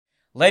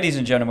Ladies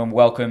and gentlemen,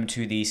 welcome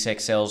to the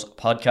Sex Sells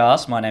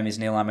podcast. My name is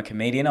Neil. I'm a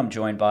comedian. I'm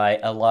joined by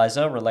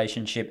Eliza,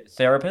 relationship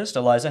therapist.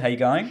 Eliza, how you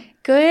going?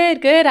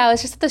 Good. I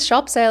was just at the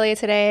shops earlier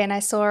today and I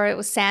saw it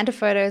was Santa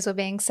photos were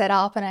being set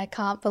up and I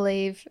can't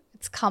believe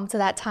it's come to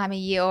that time of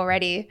year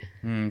already.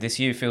 This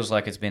year feels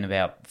like it's been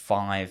about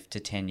 5 to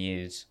 10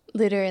 years.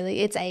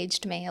 Literally, it's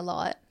aged me a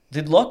lot.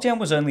 The lockdown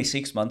was only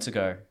 6 months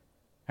ago.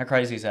 How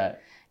crazy is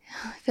that?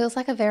 It feels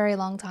like a very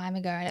long time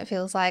ago and it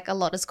feels like a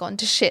lot has gone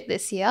to shit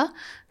this year.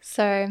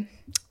 So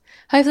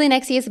hopefully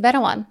next year's a better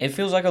one. It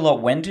feels like a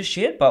lot went to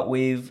shit, but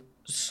we've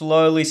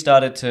slowly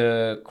started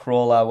to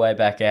crawl our way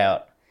back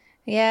out.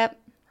 Yeah,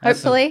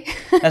 hopefully.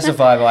 That's the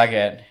vibe I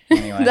get,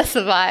 anyway. That's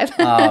the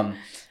vibe.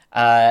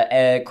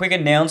 A quick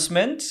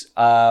announcement.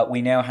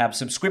 We now have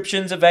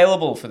subscriptions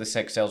available for the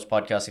Sex Sells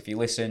podcast. If you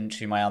listen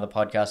to my other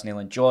podcast, Neil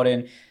and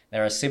Jordan,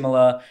 there are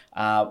similar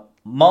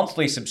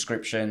monthly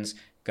subscriptions.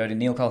 Go to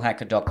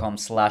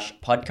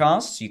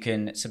neilcolehacker.com/podcasts. You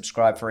can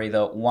subscribe for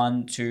either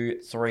 $1, $2,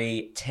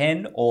 $3,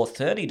 $10, or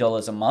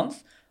 $30 a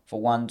month. For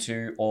 $1,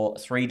 $2, or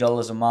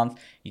 $3 a month,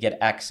 you get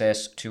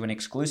access to an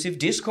exclusive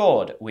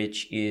Discord,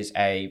 which is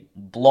a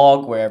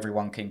blog where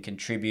everyone can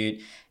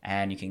contribute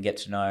and you can get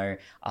to know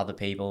other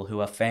people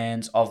who are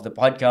fans of the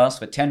podcast.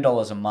 For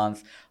 $10 a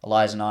month,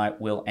 Eliza and I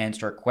will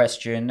answer a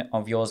question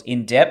of yours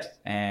in depth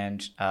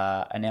and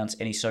announce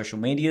any social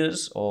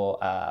medias or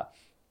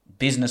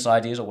business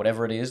ideas or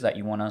whatever it is that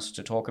you want us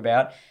to talk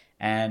about.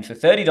 And for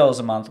 $30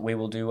 a month, we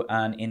will do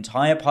an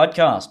entire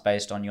podcast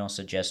based on your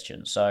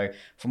suggestions. So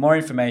for more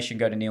information,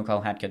 go to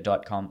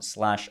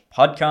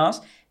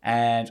neilcolehacker.com/podcast,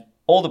 and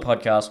all the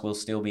podcasts will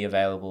still be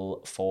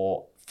available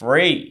for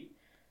free.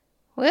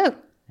 Woo.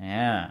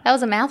 Yeah. That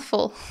was a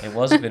mouthful. It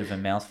was a bit of a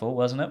mouthful,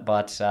 wasn't it?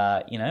 But,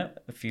 a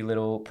few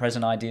little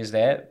present ideas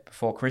there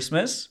before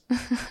Christmas.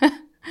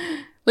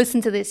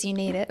 Listen to this, you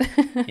need it.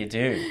 You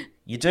do.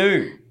 You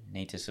do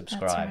need to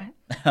subscribe.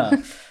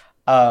 That's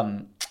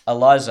right.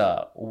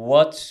 Eliza,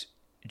 what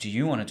do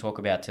you want to talk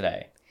about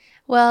today?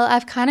 Well,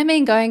 I've kind of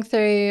been going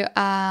through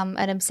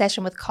an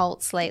obsession with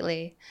cults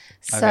lately.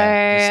 So,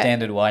 Okay, the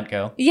standard white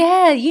girl.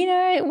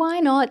 yeah, why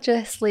not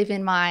just live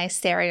in my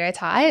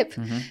stereotype?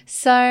 Mm-hmm.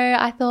 So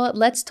I thought,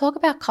 let's talk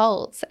about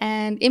cults.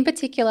 And in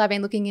particular, I've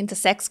been looking into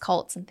sex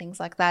cults and things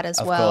like that as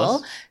Of well.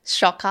 course.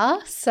 Shocker.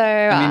 So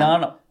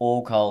Aren't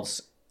all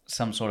cults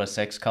some sort of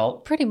sex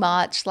cult? pretty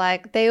much,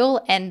 like, they all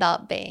end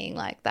up being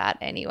like that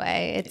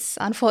anyway. It's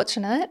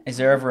unfortunate. Is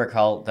there ever a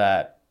cult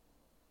that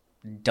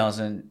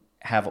doesn't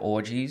have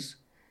orgies?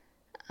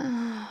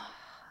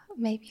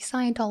 Maybe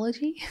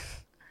Scientology?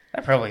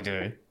 They probably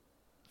do.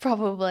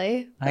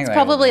 Probably. I think It's they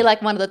probably will.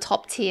 like one of the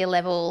top tier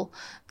level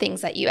things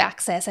that you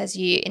access as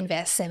you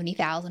invest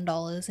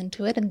 $70,000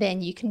 into it, and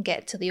then you can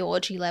get to the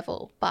orgy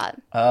level. But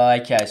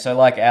Okay, so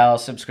like our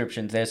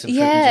subscriptions, their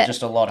subscriptions Yeah. are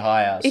just a lot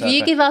higher. if So you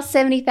for give us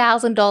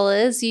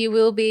 $70,000, you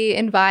will be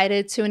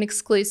invited to an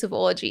exclusive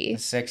orgy. a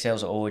sex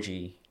sales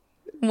orgy,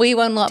 We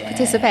will not Damn.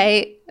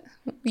 participate.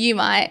 You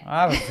might.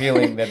 I have a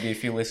feeling there'd be a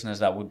few listeners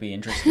that would be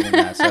interested in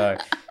that. So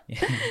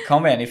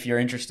comment if you're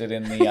interested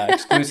in the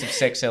exclusive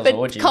sex sales But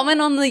orgy.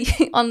 comment on the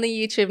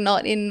YouTube,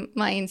 not in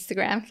my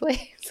Instagram,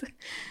 please.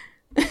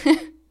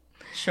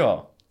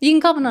 Sure. You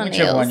can comment on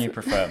Whichever Neil's. one you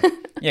prefer.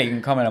 Yeah, you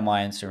can comment on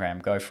my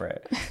Instagram. Go for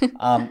it.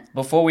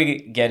 Before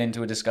we get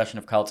into a discussion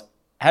of cults,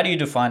 how do you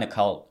define a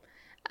cult?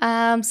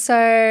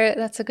 So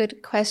that's a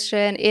good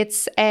question.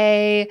 It's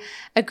a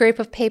group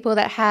of people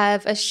that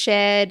have a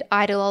shared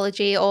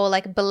ideology or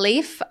like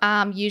belief.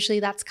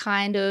 Usually that's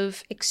kind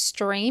of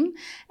extreme.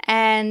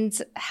 And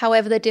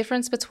however, the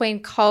difference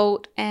between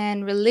cult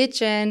and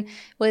religion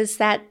was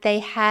that they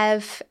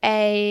have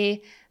an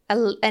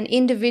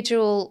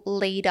individual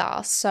leader,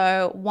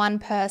 so one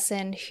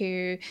person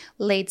who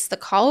leads the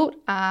cult,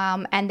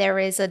 and there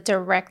is a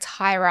direct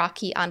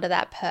hierarchy under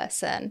that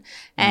person,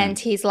 and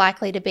he's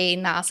likely to be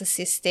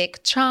narcissistic,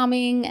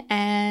 charming,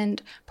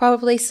 and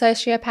probably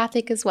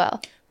sociopathic as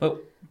well. But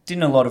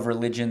didn't a lot of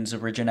religions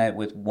originate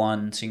with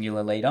one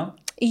singular leader?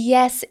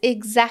 Yes,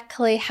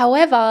 exactly.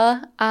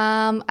 However,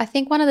 I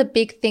think one of the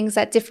big things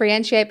that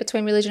differentiate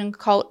between religion and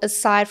cult,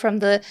 aside from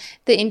the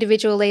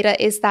individual leader,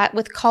 is that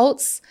with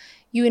cults,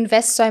 you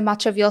invest so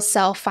much of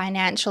yourself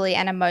financially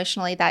and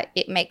emotionally that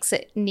it makes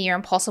it near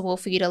impossible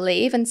for you to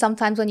leave. And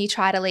sometimes when you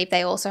try to leave,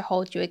 they also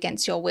hold you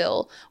against your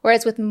will.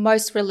 Whereas with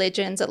most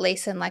religions, at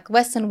least in like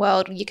Western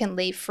world, you can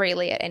leave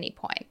freely at any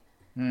point.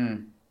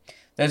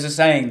 There's a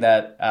saying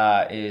that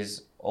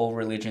is all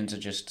religions are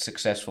just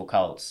successful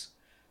cults.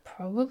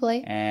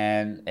 Probably.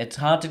 And it's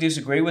hard to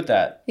disagree with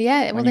that.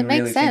 Yeah, well, when that you makes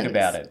really sense. think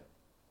about it.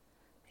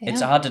 Yeah. It's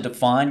hard to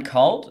define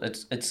cult.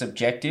 It's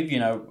subjective.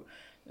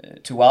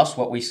 To us,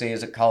 what we see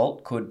as a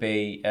cult could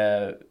be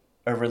a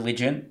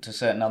religion to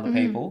certain other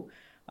people.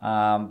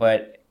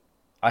 But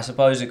I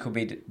suppose it could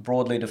be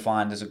broadly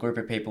defined as a group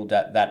of people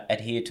that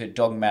adhere to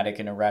dogmatic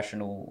and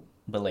irrational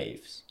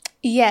beliefs.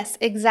 Yes,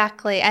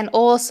 exactly. And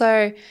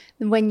also,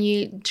 when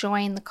you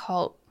join the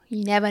cult,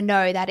 you never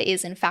know that it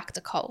is in fact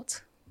a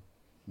cult.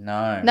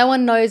 No. No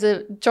one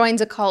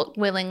joins a cult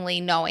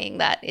willingly knowing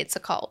that it's a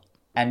cult.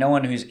 And no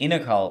one who's in a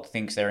cult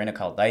thinks they're in a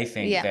cult. They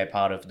think Yeah. they're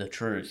part of the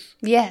truth.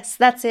 Yes,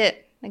 that's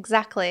it.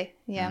 Exactly.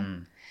 Yeah.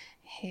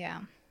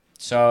 Yeah.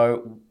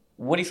 So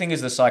what do you think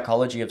is the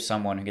psychology of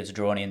someone who gets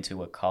drawn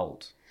into a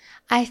cult?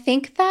 I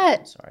think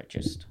that Sorry,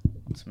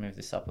 let's move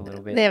this up a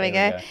little bit. There we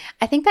go.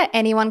 I think that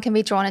anyone can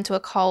be drawn into a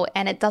cult,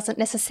 and it doesn't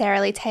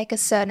necessarily take a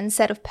certain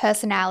set of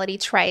personality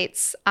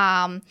traits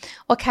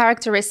or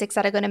characteristics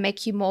that are going to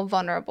make you more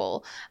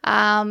vulnerable.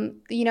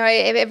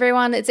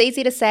 Everyone, it's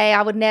easy to say,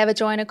 I would never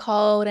join a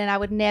cult and I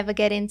would never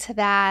get into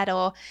that,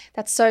 or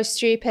that's so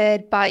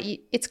stupid. But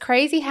it's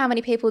crazy how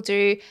many people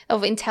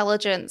of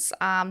intelligence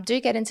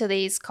do get into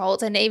these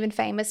cults, and even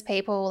famous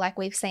people like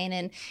we've seen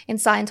in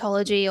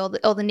Scientology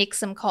or the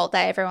Nixon cult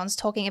that everyone's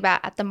talking about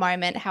at the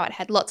moment, how it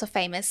had lots of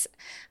famous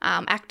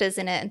actors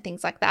in it and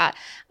things like that.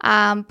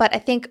 But I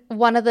think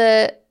one of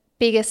the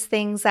biggest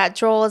things that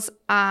draws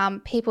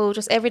people,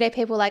 just everyday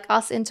people like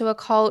us, into a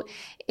cult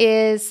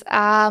is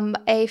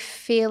a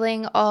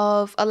feeling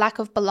of a lack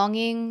of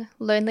belonging,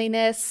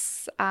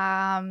 loneliness,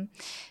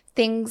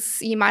 things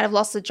you might have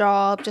lost a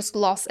job, just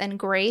loss and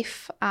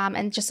grief,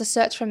 and just a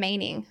search for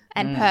meaning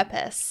and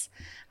purpose,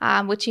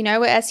 which,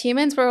 as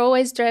humans, we're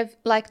always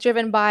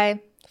driven by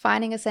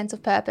finding a sense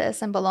of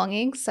purpose and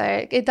belonging.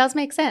 So it does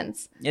make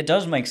sense. It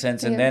does make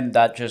sense. And then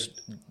that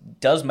just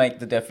does make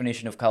the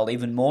definition of cult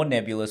even more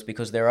nebulous,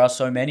 because there are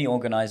so many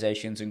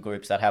organizations and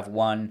groups that have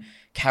one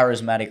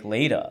charismatic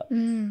leader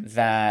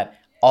that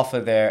offer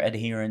their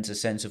adherents a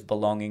sense of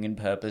belonging and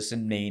purpose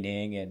and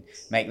meaning, and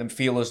make them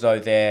feel as though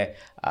they're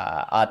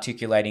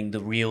articulating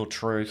the real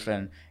truth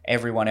and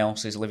everyone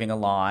else is living a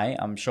lie.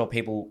 I'm sure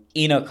people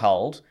in a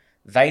cult,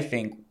 they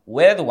think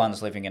we're the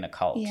ones living in a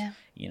cult. Yeah.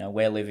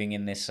 We're living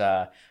in this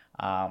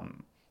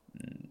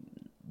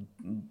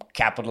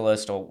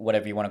capitalist, or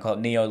whatever you want to call it,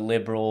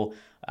 neoliberal,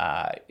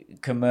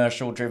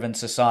 consumer-driven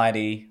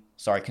society,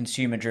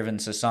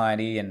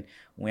 and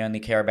we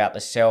only care about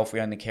the self, we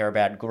only care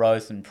about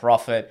growth and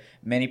profit.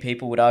 Many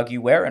people would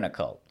argue we're in a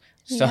cult.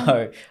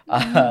 So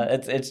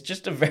it's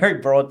just a very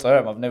broad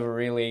term.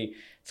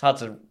 It's hard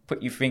to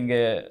put your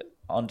finger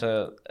onto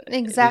the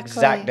exact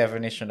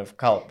definition of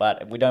cult,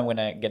 but we don't want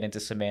to get into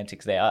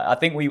semantics there. I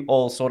think we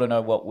all sort of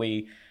know what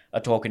we are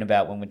talking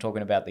about when we're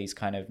talking about these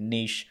kind of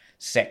niche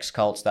sex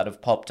cults that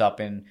have popped up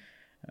in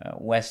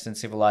Western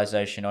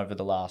civilization over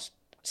the last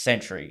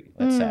century,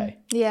 let's say.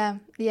 Yeah,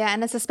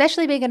 and it's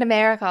especially big in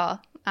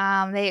America.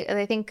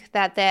 They think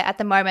that at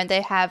the moment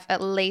they have at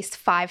least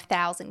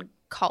 5,000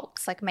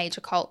 cults, like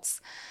major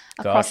cults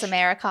across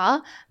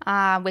America,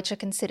 which are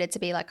considered to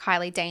be like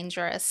highly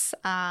dangerous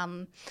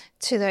to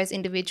those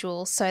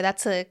individuals. So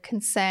that's a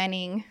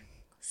concerning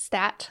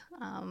stat.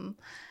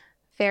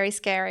 Very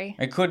scary.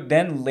 It could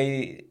then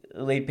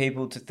lead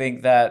people to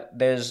think that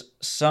there's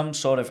some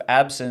sort of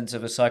absence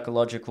of a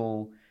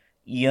psychological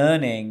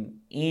yearning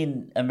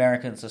in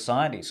American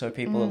society. So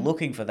people are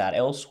looking for that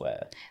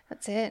elsewhere.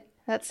 That's it.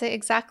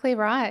 Exactly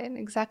right.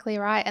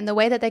 And the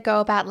way that they go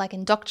about like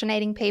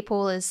indoctrinating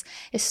people is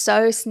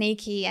so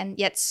sneaky and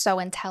yet so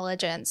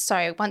intelligent.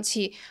 So once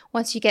you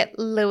get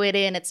lured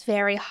in, it's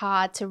very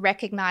hard to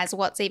recognize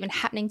what's even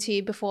happening to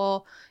you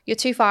before you're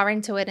too far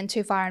into it and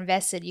too far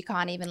invested. You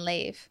can't even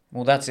leave.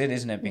 Well, that's it,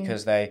 isn't it?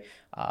 Because they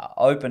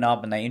open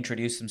up and they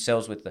introduce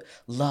themselves with the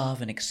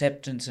love and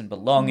acceptance and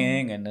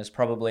belonging, and there's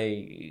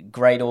probably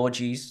great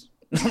orgies.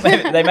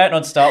 They might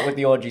not start with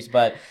the orgies,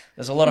 but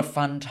there's a lot of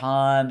fun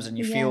times and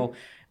you feel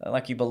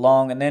like you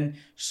belong. And then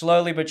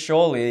slowly but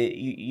surely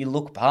you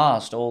look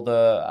past all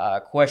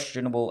the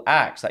questionable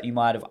acts that you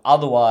might have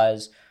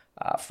otherwise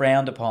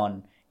frowned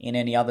upon in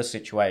any other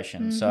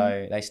situation.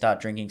 So they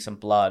start drinking some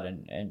blood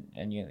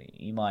and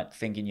you might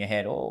think in your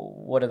head, oh,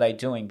 what are they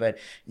doing? But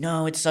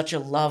no, it's such a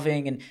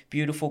loving and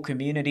beautiful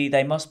community.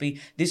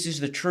 This is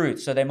the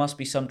truth. So there must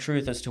be some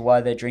truth as to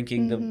why they're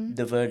drinking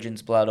the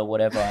virgin's blood or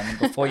whatever. And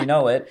before you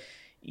know it,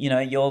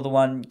 you're the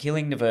one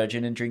killing the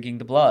virgin and drinking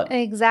the blood.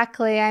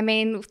 Exactly. I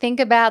mean,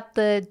 think about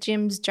the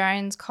James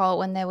Jones cult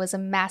when there was a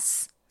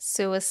mass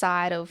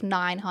suicide of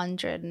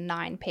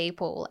 909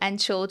 people and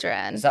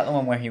children. Is that the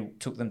one where he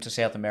took them to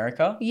South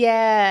America?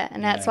 Yeah,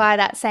 and that's why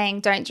that saying,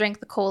 don't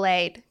drink the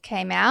Kool-Aid,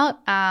 came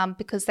out,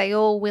 because they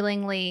all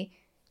willingly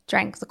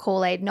drank the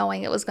Kool-Aid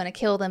knowing it was going to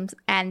kill them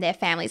and their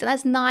families. And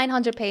that's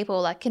 900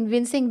 people. Like,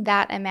 convincing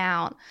that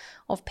amount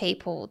of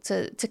people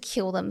to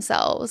kill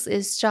themselves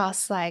is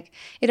just like,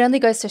 it only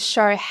goes to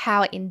show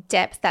how in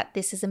depth that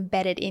this is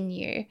embedded in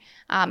you,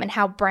 and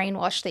how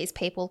brainwashed these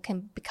people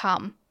can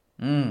become.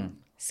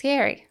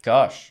 Scary.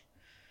 Gosh.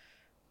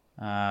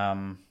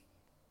 Yeah,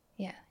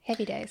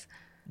 heavy days.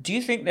 Do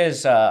you think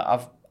there's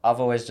I've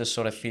always just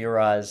sort of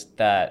theorized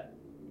that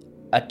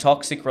a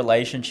toxic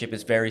relationship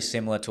is very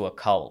similar to a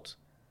cult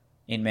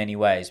in many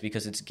ways,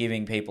 because it's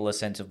giving people a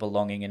sense of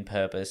belonging and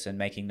purpose and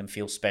making them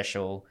feel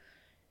special.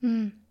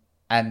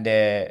 And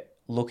they're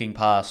looking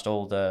past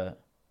all the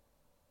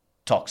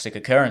toxic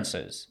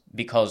occurrences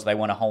because they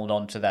want to hold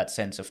on to that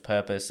sense of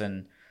purpose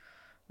and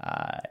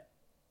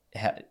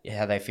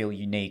how they feel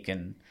unique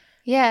and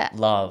Yeah.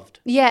 loved.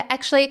 Yeah,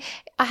 actually,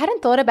 I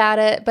hadn't thought about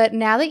it, but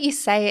now that you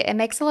say it, it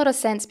makes a lot of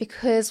sense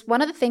because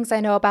one of the things I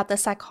know about the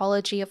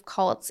psychology of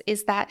cults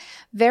is that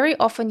very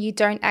often you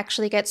don't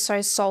actually get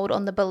so sold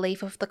on the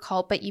belief of the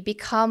cult, but you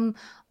become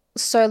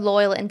so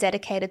loyal and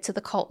dedicated to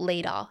the cult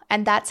leader.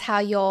 And that's how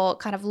your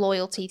kind of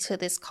loyalty to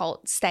this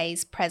cult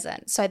stays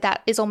present. So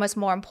that is almost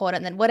more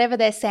important than whatever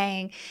they're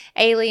saying,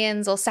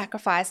 aliens or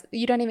sacrifice.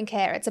 You don't even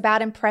care. It's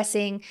about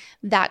impressing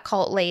that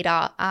cult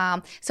leader.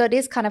 So it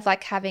is kind of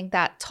like having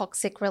that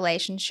toxic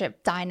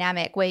relationship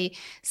dynamic where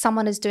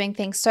someone is doing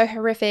things so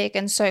horrific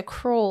and so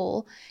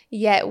cruel,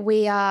 yet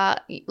we are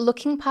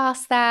looking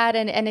past that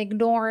and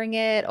ignoring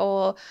it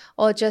or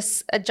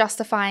just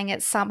justifying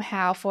it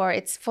somehow for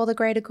it's for the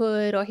greater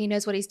good, or he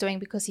knows what he's doing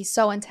because he's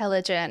so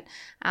intelligent,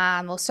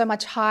 or so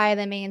much higher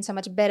than me and so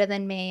much better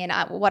than me. And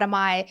who am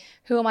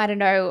I to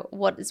know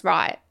what is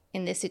right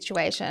in this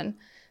situation?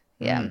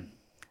 Yeah.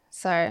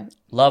 So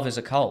love is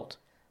a cult.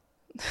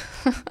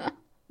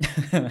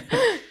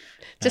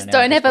 just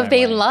don't ever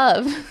be in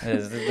love.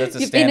 That's a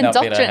You've been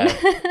stand-up bit I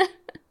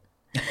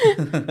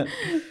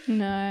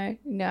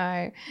indoctrined.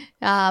 No.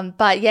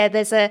 But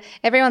yeah,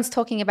 everyone's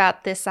talking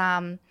about this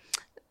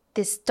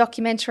this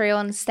documentary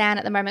on Stan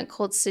at the moment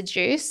called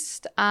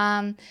Seduced.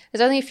 There's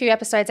only a few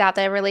episodes out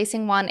there,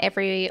 releasing one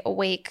every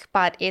week,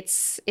 but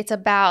it's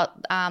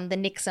about the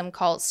NXIVM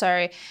cult.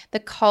 So the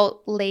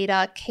cult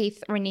leader,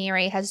 Keith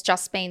Raniere, has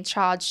just been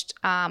charged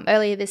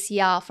earlier this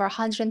year for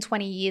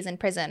 120 years in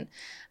prison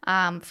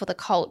for the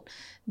cult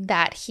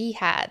that he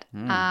had.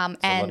 and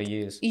a lot of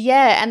years.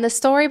 Yeah, and the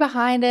story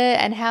behind it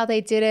and how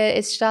they did it,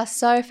 it's just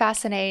so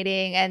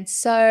fascinating and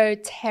so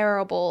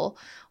terrible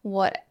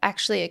what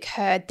actually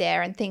occurred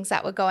there and things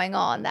that were going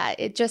on, that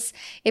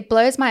it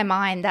blows my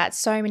mind that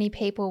so many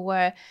people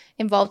were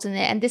involved in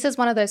it. And this is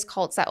one of those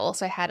cults that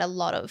also had a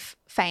lot of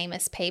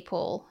famous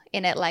people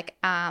in it, like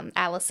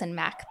Alison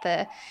Mack,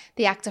 the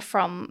actor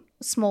from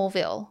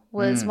Smallville,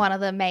 was one of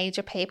the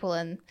major people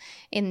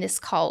in this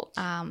cult.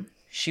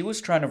 She was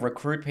trying to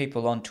recruit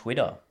people on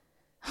Twitter.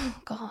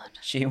 Oh God.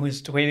 She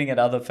was tweeting at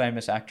other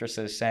famous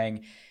actresses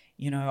saying,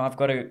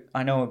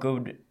 I know a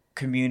good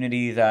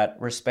community that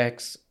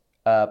respects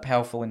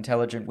powerful,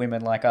 intelligent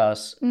women like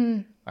us.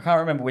 I can't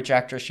remember which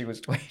actress she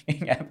was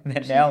tweeting at, and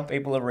then now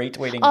people are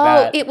retweeting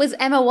that. Oh, it was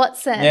Emma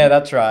Watson. Yeah,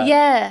 that's right.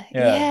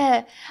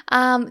 Yeah.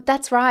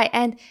 That's right.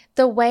 And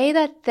the way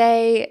that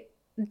they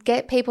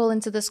get people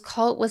into this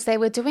cult was they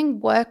were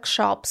doing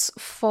workshops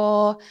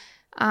for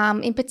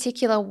in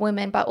particular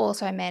women, but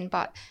also men,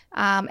 but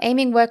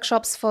aiming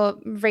workshops for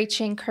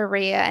reaching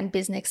career and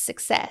business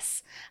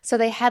success. So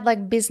they had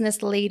like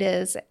business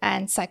leaders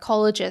and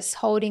psychologists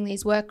holding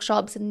these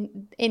workshops,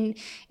 and in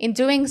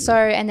doing so,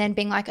 and then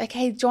being like,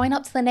 okay, join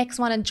up to the next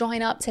one and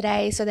join up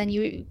today. So then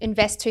you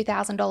invest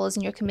 $2,000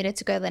 and you're committed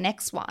to go to the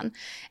next one.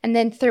 And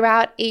then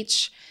throughout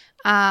each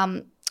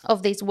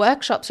of these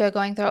workshops you're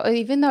going through,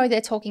 even though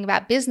they're talking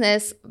about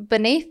business,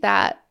 beneath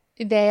that,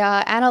 they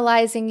are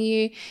analyzing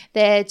you.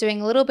 They're doing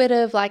a little bit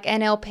of like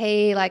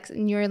NLP, like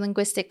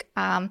neuro-linguistic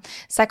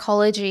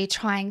psychology,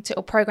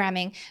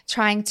 programming,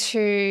 trying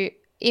to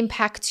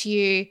impact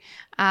you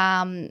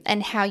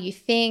and how you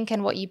think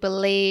and what you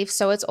believe.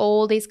 So it's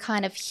all these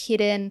kind of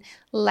hidden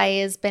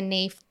layers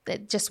beneath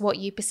just what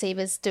you perceive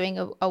as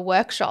doing a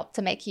workshop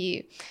to make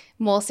you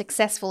more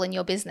successful in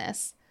your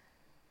business.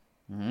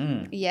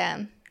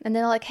 Yeah. And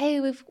they're like,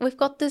 hey, we've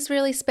got this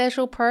really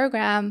special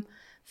program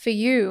for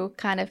you,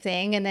 kind of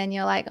thing. And then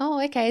you're like,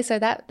 oh, okay, so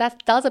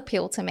that does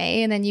appeal to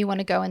me. And then you want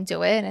to go and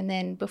do it. And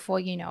then before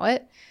you know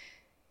it,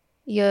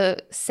 you're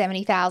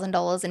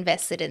 $70,000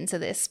 invested into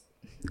this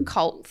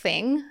cult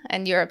thing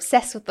and you're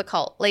obsessed with the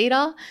cult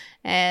leader.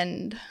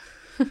 And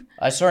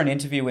I saw an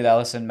interview with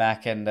Alison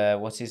Mack and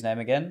what's his name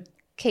again?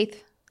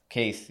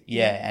 Keith,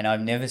 yeah. And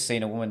I've never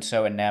seen a woman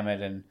so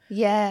enamored and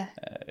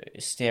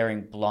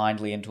staring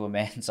blindly into a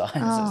man's eyes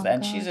as that.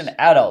 And she's an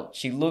adult.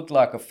 She looked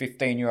like a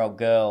 15-year-old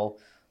girl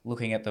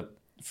looking at the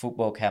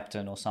football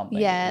captain or something.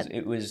 Yeah.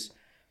 It was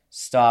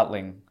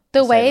startling.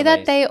 The way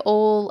that they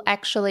all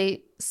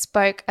actually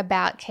spoke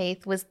about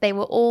Keith was they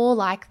were all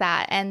like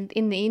that. And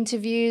in the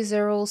interviews,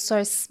 they're all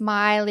so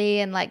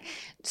smiley and like,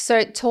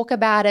 so talk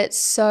about it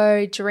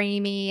so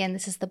dreamy. And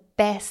this is the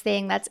best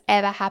thing that's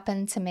ever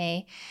happened to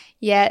me.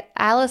 Yet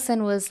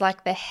Alison was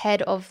like the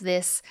head of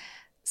this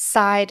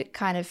side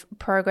kind of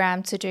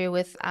program to do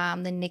with the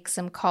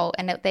NXIVM cult,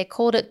 and they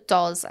called it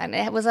DOS, and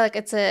it was like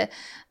it's an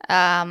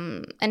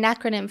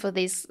acronym for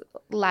these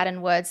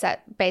Latin words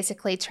that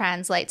basically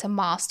translate to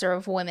master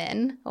of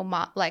women, or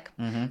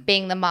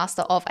being the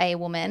master of a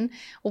woman,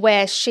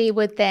 where she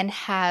would then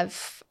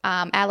have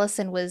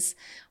Alison was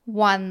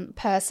one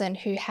person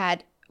who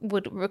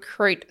would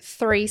recruit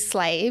 3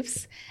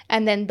 slaves,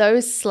 and then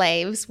those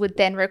slaves would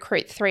then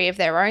recruit 3 of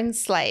their own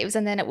slaves,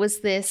 and then it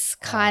was this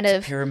kind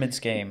of pyramid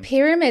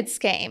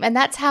scheme. And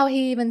that's how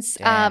he even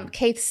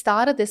Keith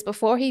started this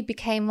before he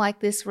became like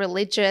this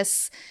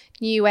religious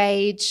new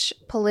age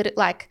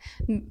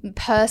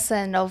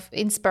person of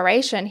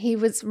inspiration. He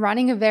was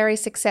running a very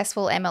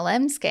successful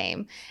MLM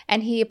scheme,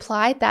 and he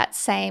applied that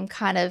same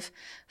kind of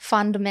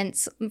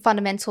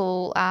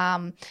fundamental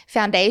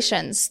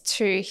foundations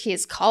to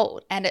his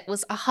cult, and it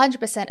was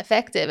 100%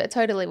 effective. It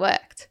totally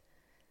worked.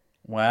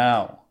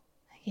 Wow.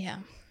 Yeah.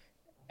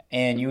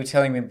 And you were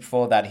telling me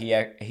before that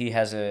he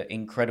has an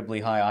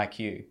incredibly high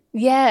IQ.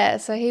 Yeah,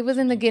 so he was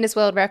in the Guinness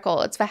World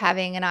Records for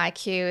having an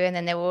IQ, and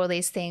then there were all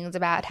these things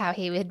about how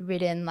he had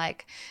written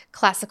like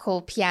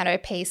classical piano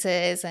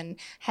pieces and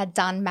had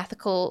done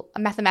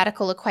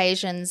mathematical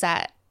equations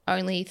that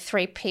only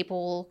 3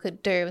 people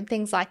could do and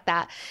things like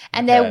that.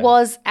 And there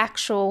was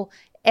actual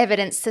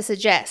evidence to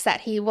suggest that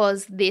he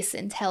was this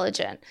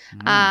intelligent.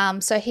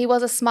 So he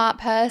was a smart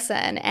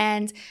person,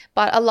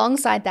 but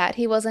alongside that,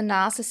 he was a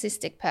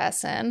narcissistic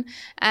person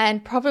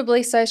and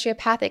probably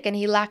sociopathic, and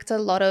he lacked a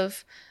lot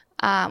of,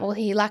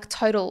 he lacked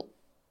total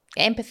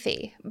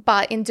empathy.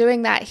 But in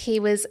doing that, he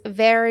was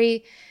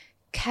very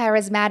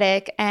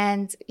charismatic,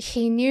 and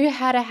he knew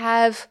how to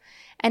have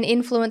an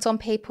influence on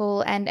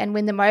people and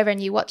win them over.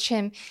 And you watch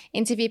him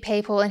interview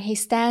people, and he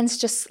stands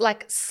just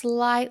like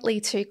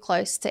slightly too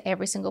close to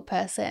every single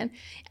person,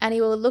 and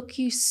he will look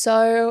you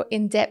so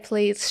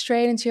in-depthly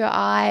straight into your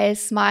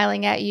eyes,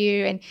 smiling at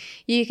you, and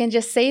you can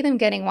just see them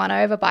getting won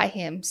over by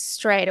him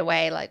straight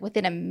away, like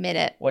within a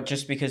minute. What,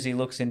 just because he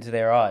looks into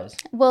their eyes?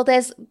 Well,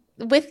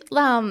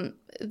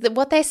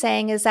 what they're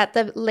saying is that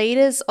the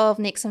leaders of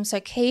Nixon, so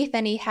Keith,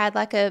 and he had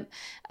like a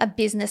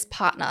business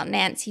partner,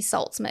 Nancy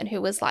Saltzman,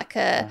 who was like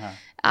a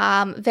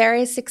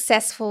very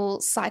successful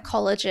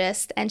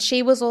psychologist, and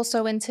she was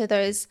also into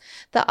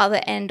the other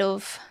end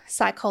of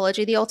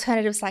psychology, the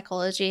alternative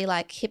psychology,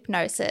 like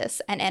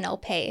hypnosis and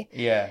NLP.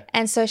 Yeah.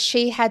 And so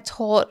she had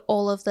taught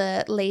all of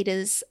the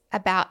leaders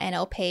about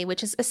NLP,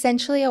 which is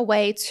essentially a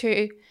way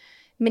to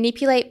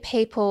manipulate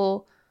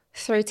people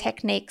through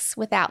techniques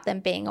without them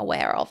being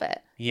aware of it.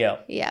 Yeah.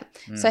 Yeah.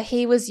 So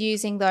he was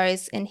using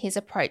those in his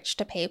approach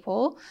to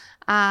people,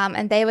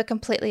 and they were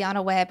completely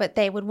unaware, but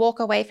they would walk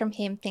away from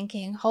him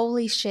thinking,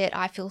 holy shit,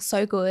 I feel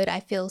so good.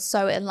 I feel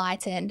so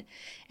enlightened.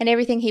 And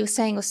everything he was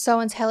saying was so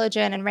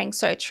intelligent and rang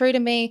so true to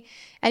me.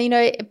 And, you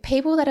know,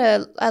 people that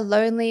are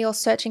lonely or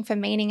searching for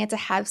meaning, and to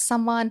have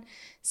someone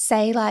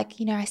say like,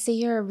 you know, I see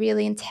you're a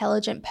really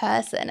intelligent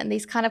person, and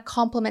these kind of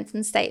compliments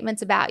and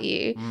statements about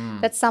you,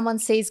 that someone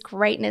sees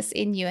greatness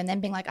in you, and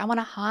then being like, I want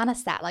to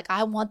harness that. Like,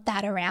 I want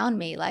that around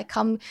me. Like,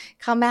 come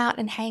out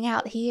and hang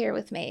out here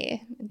with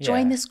me.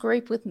 Join this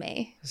group with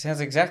me. Sounds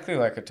exactly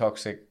like a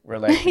toxic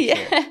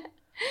relationship. Yeah,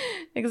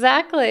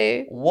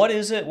 exactly. What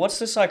is it? What's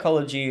the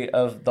psychology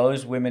of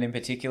those women in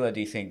particular, do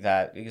you think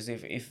that? Because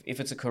if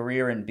it's a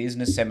career and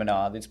business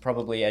seminar, it's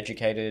probably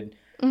educated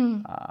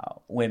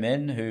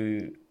women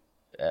who,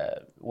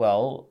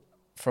 well,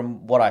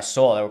 from what I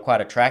saw, they were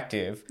quite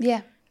attractive.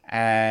 Yeah.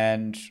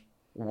 And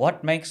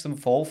what makes them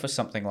fall for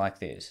something like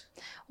this?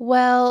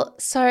 Well,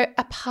 so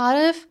a part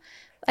of,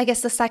 I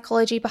guess, the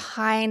psychology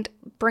behind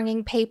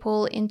bringing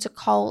people into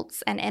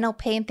cults and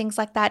NLP and things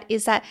like that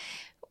is that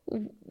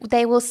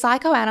they will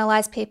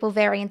psychoanalyze people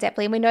very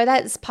in-depthly. And we know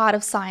that it's part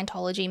of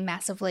Scientology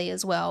massively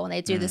as well. And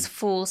they do this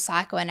full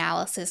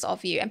psychoanalysis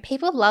of you. And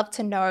people love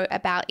to know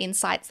about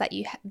insights that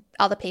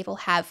other people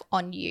have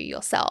on you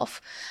yourself.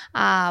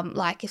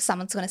 Like if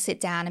someone's going to sit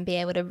down and be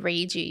able to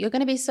read you, you're going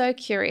to be so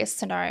curious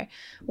to know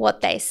what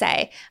they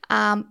say.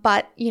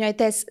 But, you know,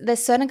 there's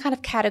certain kind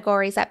of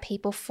categories that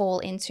people fall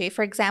into.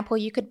 For example,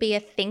 you could be a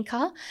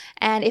thinker.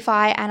 And if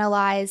I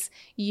analyze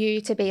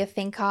you to be a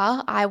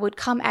thinker, I would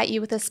come at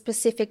you with a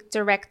specific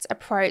direct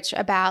approach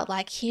about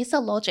like, here's the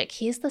logic,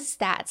 here's the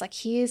stats, like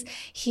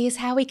here's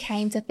how we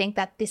came to think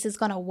that this is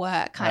going to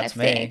work kind of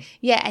thing. Me.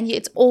 Yeah, and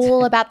it's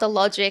all about the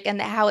logic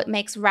and how it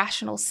makes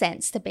rational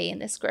sense to be in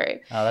this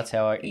group. Oh, that's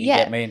how you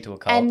get me into a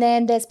cult. And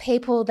then there's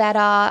people that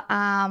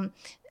are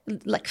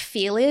like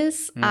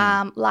feelers,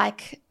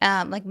 like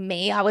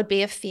me, I would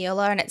be a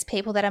feeler, and it's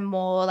people that are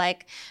more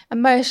like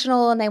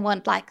emotional, and they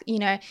want like, you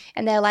know,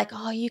 and they're like,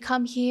 oh, you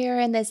come here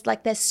and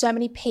there's so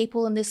many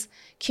people in this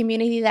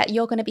community that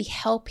you're going to be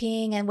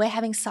helping, and we're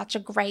having such a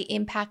great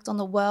impact on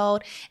the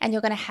world, and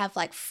you're going to have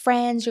like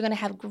friends, you're going to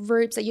have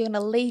groups, that you're going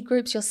to lead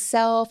groups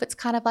yourself. It's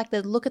kind of like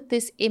look at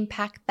this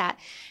impact that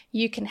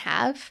you can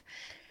have.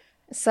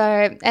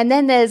 So, and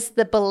then there's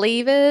the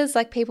believers,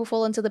 like people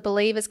fall into the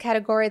believers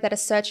category that are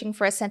searching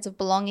for a sense of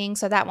belonging.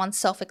 So that one's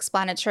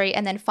self-explanatory.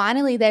 And then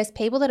finally, there's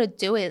people that are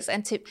doers,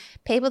 and to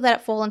people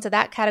that fall into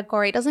that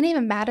category, it doesn't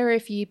even matter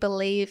if you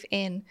believe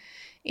in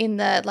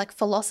the like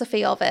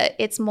philosophy of it.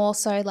 It's more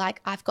so like,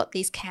 I've got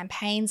these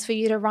campaigns for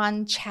you to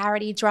run,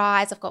 charity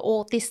drives, I've got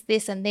all this,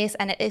 and this,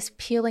 and it is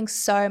appealing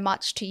so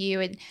much to you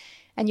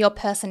and your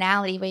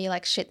personality, where you're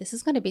like, shit, this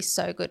is going to be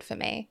so good for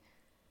me.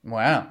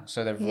 Wow.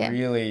 So they've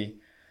really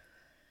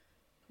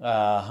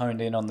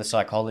honed in on the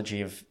psychology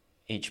of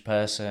each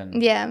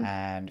person,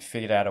 and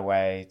figured out a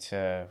way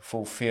to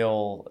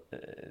fulfill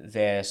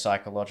their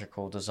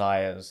psychological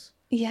desires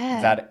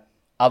that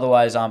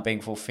otherwise aren't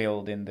being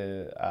fulfilled in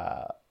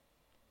the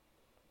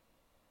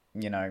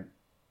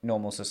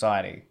normal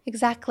society.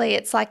 Exactly.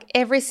 It's like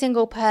every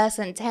single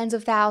person, tens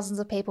of thousands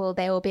of people,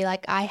 they will be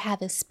like, I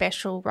have a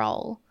special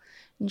role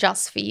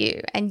just for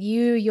you. And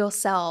you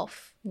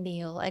yourself,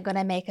 Neil, are going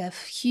to make a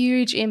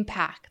huge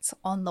impact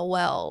on the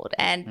world.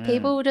 And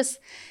people will just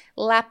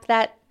lap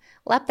that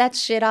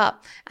shit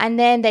up. And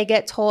then they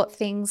get taught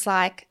things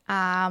like,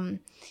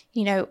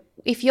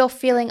 if you're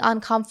feeling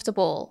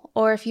uncomfortable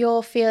or if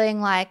you're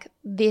feeling like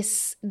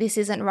this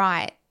isn't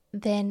right,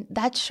 then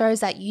that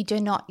shows that you do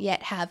not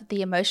yet have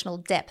the emotional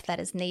depth that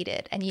is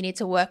needed and you need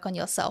to work on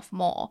yourself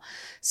more.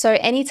 So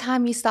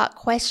anytime you start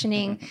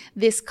questioning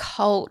this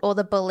cult or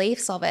the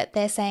beliefs of it,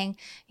 they're saying,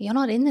 you're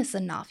not in this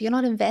enough, you're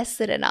not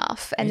invested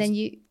enough. And then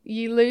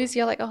you lose,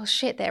 you're like, oh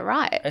shit, they're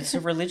right. It's a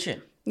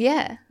religion.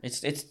 Yeah.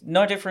 It's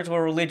no different to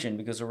a religion,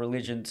 because a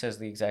religion says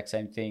the exact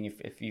same thing.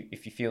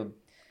 If you're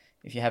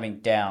having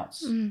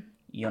doubts,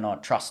 you're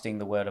not trusting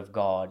the word of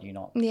God, you're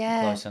not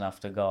close enough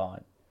to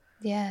God.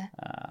 Yeah.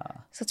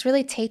 So it's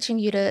really teaching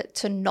you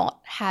to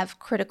not have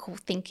critical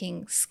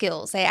thinking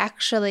skills. They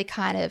actually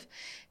kind of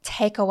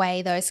take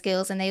away those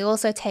skills, and they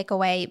also take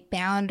away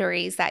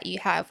boundaries that you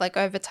have. Like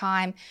over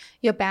time,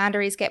 your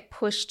boundaries get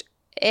pushed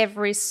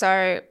ever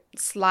so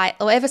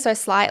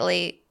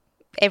slightly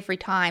every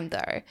time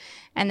though.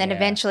 And then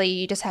eventually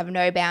you just have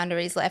no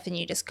boundaries left and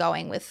you're just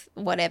going with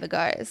whatever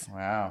goes.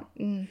 Wow.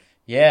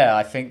 Yeah,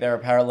 I think there are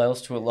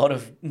parallels to a lot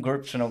of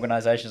groups and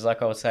organizations,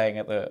 like I was saying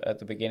at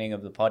the beginning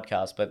of the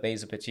podcast, but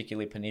these are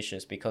particularly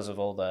pernicious because of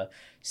all the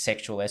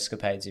sexual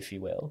escapades, if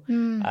you will.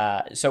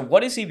 So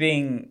what is he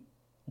being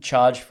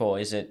charged for?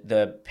 Is it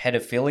the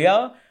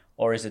pedophilia,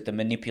 or is it the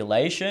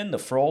manipulation, the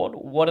fraud?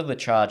 What are the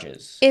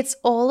charges? It's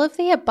all of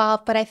the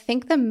above, but I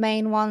think the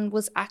main one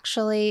was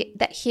actually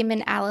that him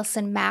and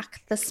Alison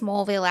Mack, the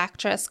Smallville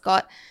actress,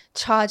 got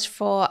charged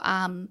for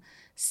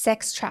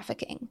sex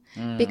trafficking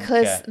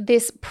because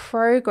this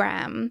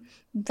program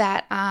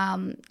that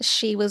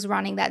she was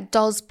running, that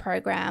DOS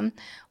program,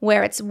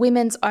 where it's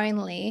women's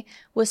only,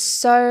 was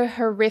so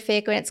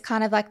horrific. And it's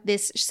kind of like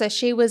this. So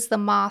she was the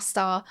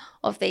master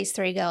of these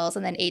 3 girls,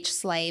 and then each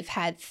slave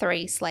had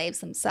 3 slaves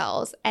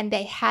themselves, and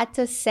they had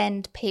to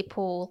send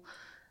people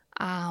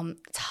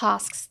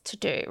tasks to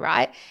do,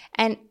 right?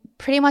 And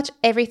pretty much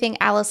everything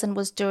Alison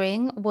was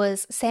doing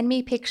was send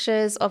me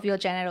pictures of your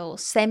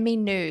genitals, send me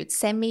nudes,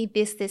 send me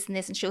this, and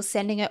this. And she was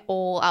sending it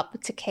all up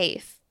to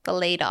Keith, the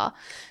leader.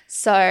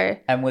 So,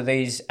 and were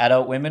these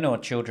adult women or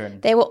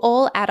children? They were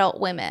all adult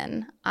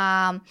women.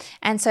 And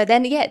so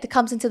then, it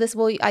comes into this,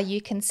 well, are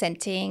you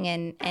consenting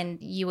and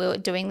you were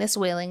doing this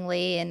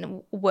willingly?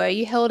 And were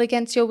you held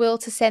against your will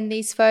to send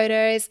these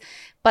photos?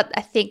 But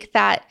I think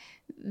that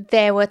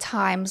there were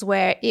times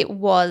where it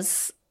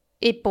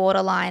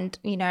borderlined,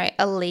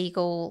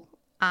 illegal,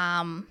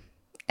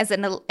 as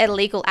an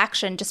illegal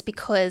action, just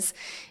because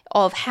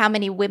of how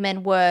many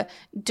women were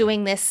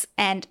doing this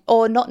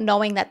or not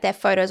knowing that their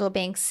photos were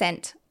being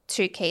sent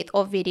to Keith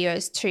or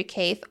videos to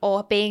Keith,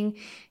 or being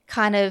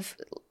kind of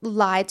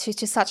lied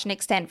to such an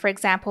extent. For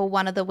example,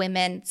 one of the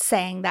women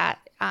saying that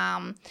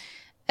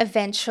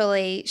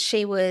eventually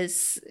she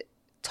was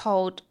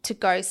told to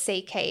go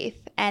see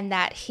Keith and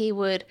that he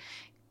would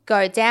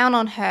go down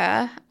on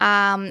her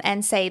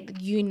and say,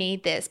 you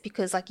need this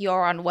because like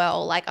you're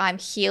unwell, like I'm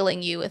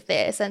healing you with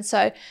this. And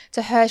so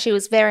to her, she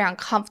was very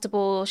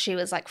uncomfortable. She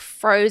was like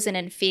frozen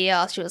in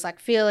fear. She was like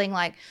feeling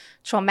like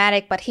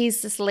traumatic, but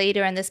he's this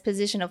leader in this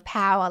position of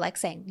power, like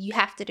saying, you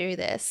have to do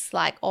this,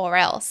 like, or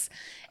else.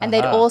 And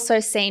they'd also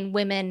seen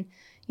women,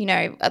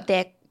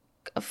 their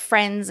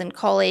friends and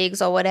colleagues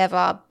or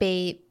whatever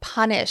be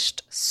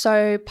punished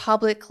so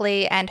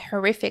publicly and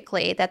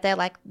horrifically that they're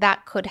like,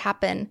 that could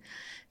happen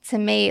to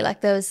me.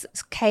 Like there was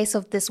a case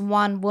of this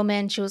one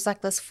woman. She was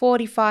like this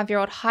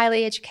 45-year-old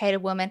highly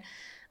educated woman.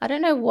 I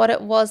don't know what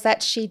it was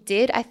that she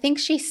did. I think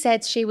she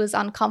said she was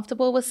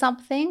uncomfortable with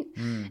something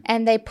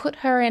and they put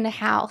her in a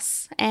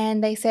house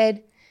and they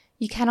said,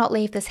 you cannot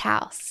leave this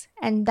house.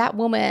 And that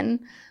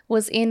woman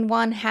was in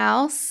one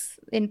house,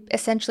 in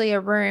essentially a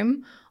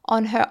room,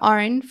 on her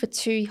own for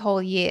 2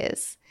 whole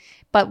years.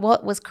 But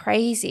what was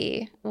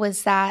crazy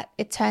was that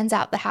it turns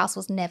out the house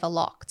was never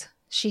locked.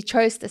 She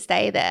chose to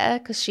stay there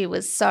because she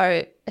was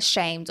so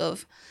ashamed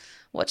of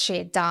what she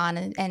had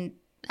done,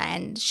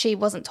 and she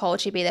wasn't told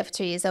she'd be there for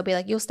 2 years. They'll be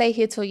like, you'll stay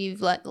here till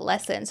you've learnt the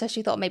lesson. So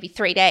she thought maybe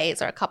 3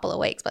 days or a couple of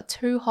weeks, but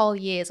 2 whole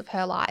years of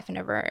her life in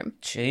a room.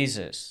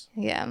 Jesus.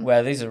 Yeah.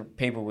 Well, these are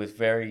people with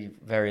very,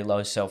 very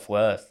low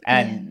self-worth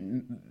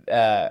and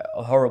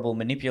horrible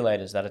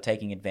manipulators that are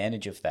taking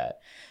advantage of that,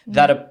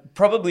 that are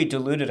probably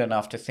deluded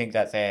enough to think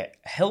that they're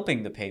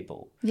helping the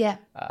people. Yeah.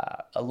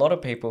 A lot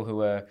of people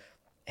who are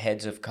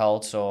heads of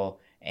cults or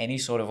any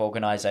sort of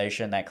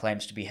organization that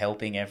claims to be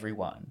helping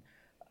everyone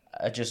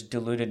are just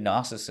deluded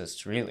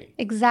narcissists, really.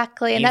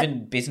 Exactly. And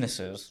even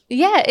businesses.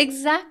 Yeah,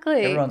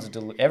 exactly. Everyone's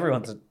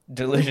a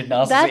deluded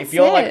narcissist. That's if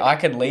you're it. like, I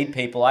can lead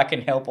people, I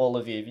can help all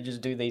of you, if you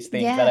just do these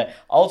things that are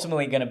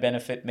ultimately going to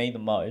benefit me the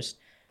most,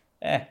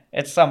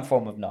 it's some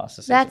form of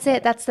narcissism. That's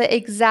it. That's the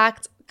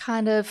exact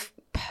kind of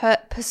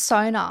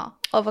persona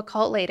of a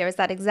cult leader, is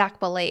that exact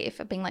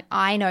belief of being like,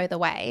 I know the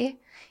way.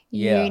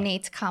 Yeah. You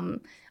need to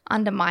come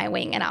under my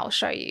wing and I'll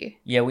show you.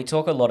 Yeah, we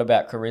talk a lot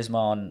about charisma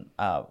on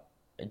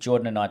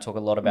Jordan and I talk a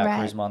lot about Right.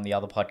 charisma on the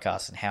other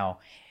podcasts and how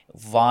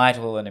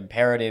vital and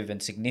imperative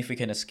and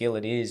significant a skill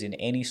it is in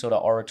any sort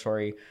of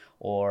oratory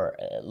or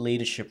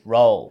leadership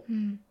role.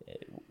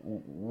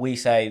 We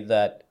say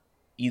that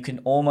you can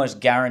almost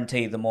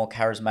guarantee the more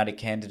charismatic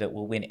candidate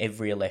will win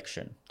every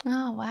election.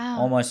 Oh, wow.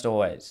 Almost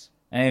always.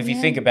 And if you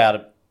Yeah. think about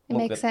it, It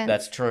look, makes sense.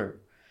 that's true.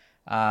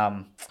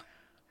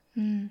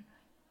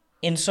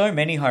 In so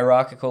many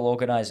hierarchical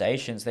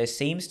organizations, there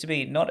seems to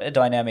be not a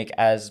dynamic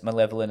as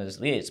malevolent as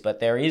this,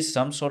 but there is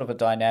some sort of a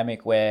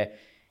dynamic where,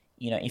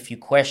 if you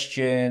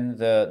question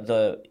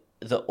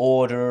the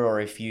order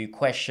or if you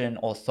question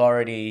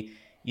authority,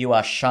 you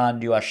are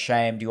shunned, you are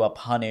shamed, you are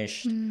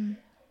punished.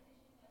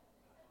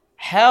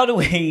 How do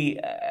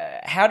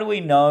we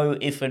know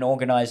if an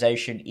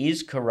organization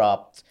is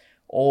corrupt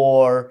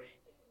or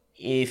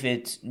if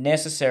it's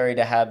necessary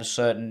to have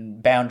certain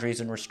boundaries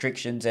and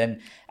restrictions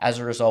and, as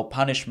a result,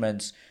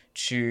 punishments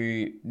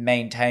to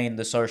maintain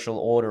the social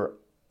order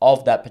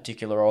of that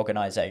particular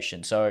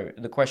organization? So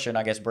the question,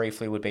 I guess,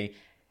 briefly would be,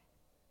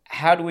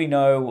 how do we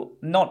know,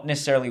 not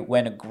necessarily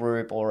when a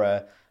group or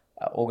a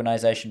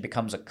organization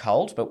becomes a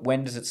cult, but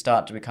when does it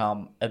start to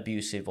become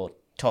abusive or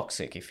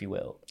toxic, if you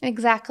will?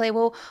 Exactly.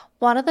 Well,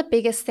 one of the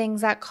biggest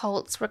things that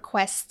cults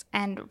request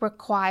and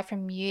require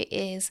from you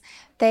is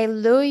they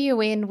lure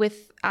you in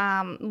with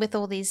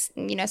all these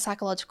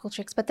psychological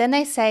tricks, but then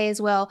they say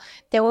as well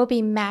there will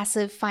be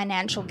massive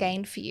financial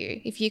gain for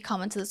you if you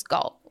come into this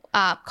cult.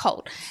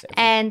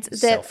 And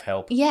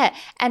Self-help. Yeah,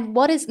 and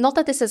what is, not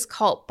that this is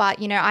cult, but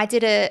I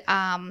did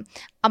a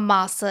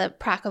master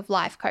prac of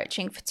life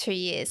coaching for 2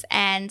 years,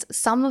 and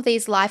some of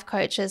these life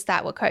coaches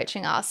that were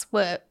coaching us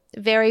were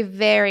very,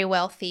 very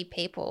wealthy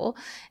people,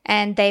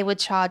 and they would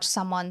charge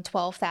someone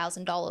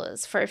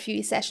 $12,000 for a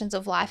few sessions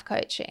of life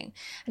coaching.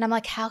 And I'm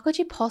like, how could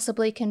you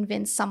possibly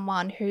convince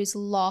someone who's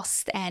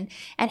lost and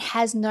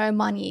has no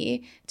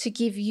money to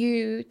give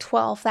you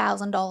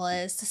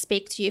 $12,000 to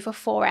speak to you for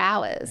 4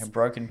 hours? They're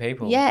broken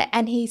people. Yeah,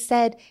 and he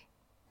said,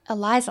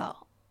 Eliza,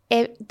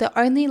 the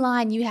only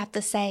line you have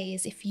to say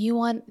is, if you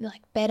want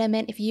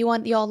betterment, if you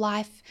want your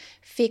life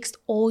fixed,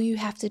 all you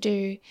have to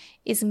do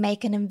is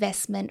make an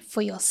investment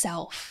for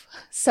yourself.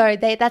 So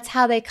that's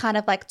how they kind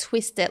of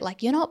twist it.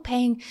 You're not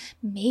paying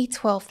me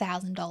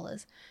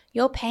 $12,000.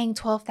 You're paying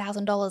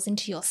 $12,000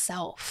 into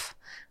yourself,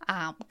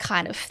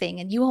 kind of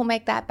thing. And you will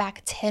make that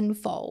back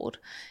tenfold,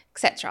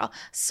 etc.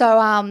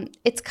 So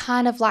it's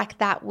kind of like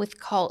that with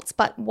cults.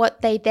 But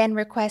what they then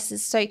request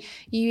is, so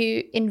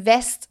you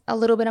invest a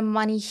little bit of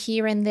money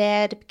here and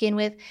there to begin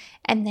with,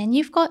 and then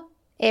you've got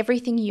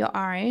everything you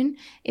own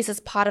is as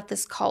part of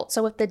this cult.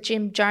 So with the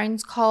Jim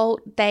Jones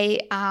cult,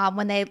 they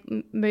when they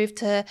moved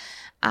to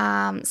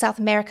South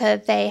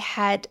America, they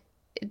had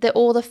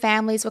all the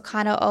families were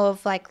kind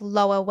of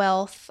lower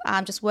wealth,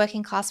 just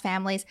working class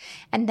families,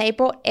 and they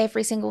brought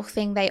every single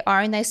thing they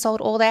owned. They sold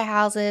all their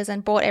houses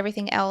and brought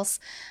everything else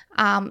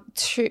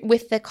to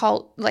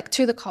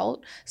the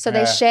cult. So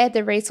they shared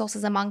the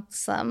resources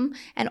amongst them,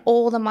 and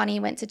all the money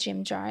went to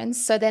Jim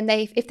Jones. So then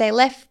if they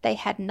left, they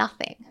had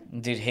nothing.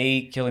 Did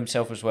he kill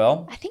himself as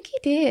well? I think he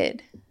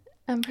did.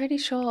 I'm pretty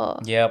sure.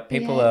 Yeah,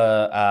 people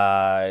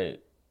are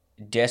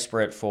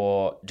desperate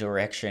for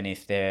direction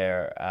if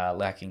they're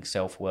lacking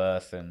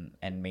self-worth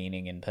and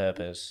meaning and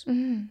purpose.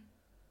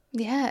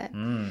 Yeah,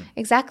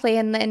 exactly.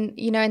 And then,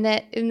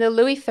 in the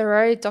Louis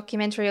Theroux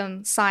documentary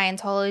on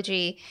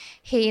Scientology,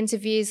 he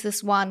interviews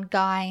this one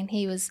guy, and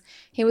he was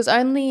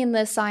only in the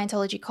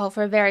Scientology cult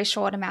for a very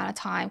short amount of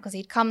time because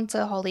he'd come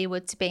to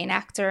Hollywood to be an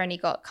actor, and he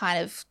got kind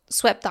of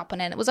swept up in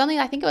it.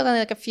 I think it was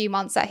only a few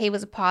months that he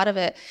was a part of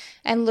it.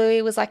 And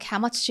Louis was like, how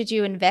much should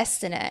you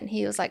invest in it? And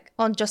he was like,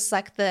 on just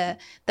the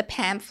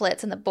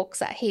pamphlets and the books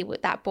that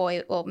that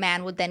boy or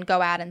man would then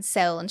go out and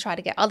sell and try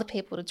to get other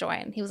people to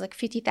join. He was like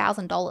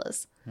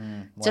 $50,000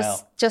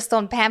 Wow. just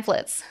on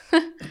pamphlets.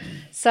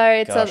 So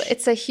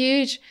it's a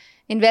huge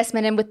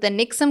investment. And with the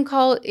Nixon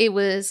cult, it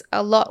was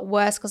a lot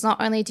worse, because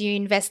not only do you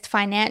invest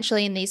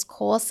financially in these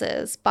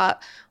courses,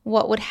 but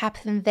what would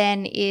happen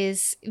then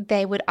is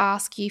they would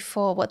ask you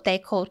for what they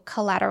called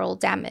collateral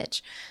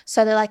damage.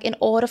 So they're like, in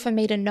order for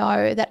me to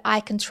know that I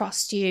can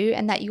trust you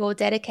and that you're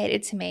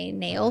dedicated to me,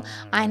 Neil,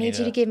 I need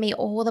you to give me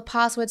all the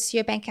passwords to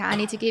your bank account. I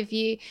need to give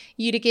you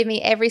to give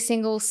me every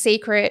single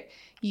secret.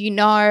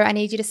 I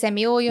need you to send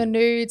me all your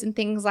nudes and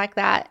things like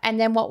that. And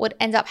then what would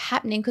end up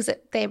happening, because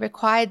they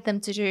required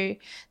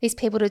these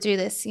people to do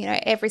this,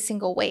 every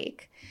single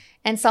week.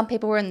 And some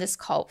people were in this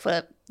cult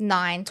for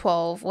 9,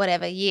 12,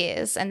 whatever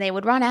years, and they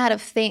would run out of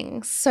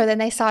things. So then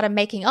they started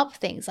making up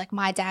things like,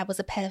 my dad was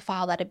a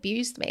pedophile that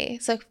abused me.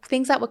 So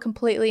things that were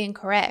completely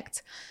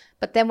incorrect.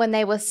 But then when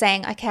they were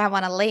saying, okay, I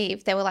want to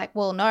leave, they were like,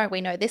 well, no,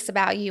 we know this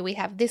about you. We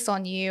have this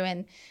on you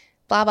and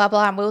blah, blah,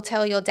 blah. And we'll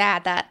tell your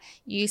dad that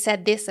you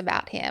said this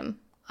about him.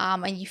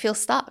 And you feel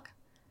stuck.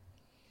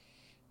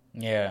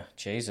 Yeah,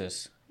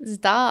 Jesus. It's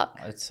dark.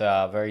 It's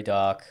very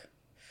dark.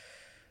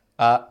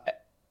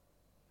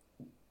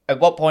 at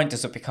what point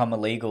does it become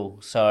illegal?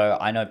 So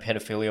I know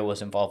pedophilia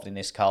was involved in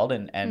this cult,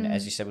 and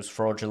as you said, it was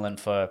fraudulent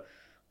for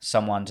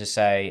someone to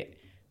say,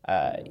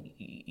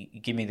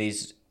 give me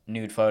these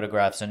nude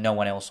photographs and no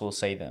one else will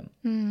see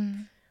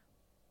them.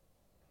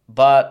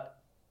 But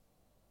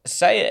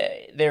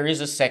say there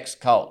is a sex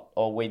cult,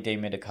 or we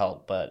deem it a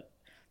cult, but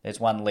there's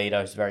one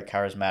leader who's very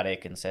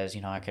charismatic and says,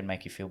 I can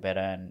make you feel better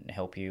and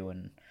help you,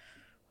 and,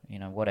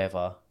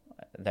 whatever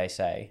they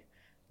say,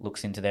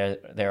 looks into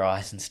their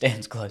eyes and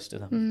stands close to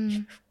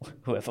them,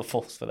 whoever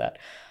falls for that.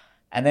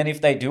 And then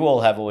if they do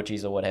all have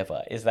orgies or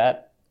whatever, is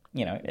that,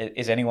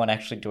 is anyone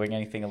actually doing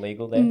anything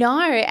illegal there? No,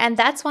 and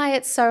that's why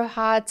it's so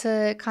hard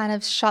to kind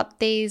of shut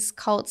these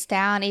cults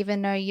down,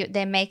 even though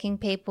they're making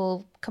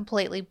people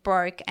completely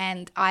broke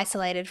and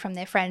isolated from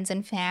their friends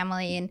and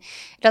family, and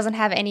it doesn't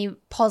have any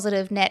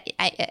positive net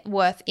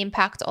worth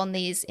impact on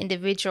these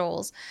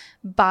individuals.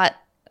 But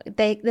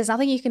there's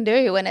nothing you can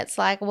do when it's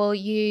like, well,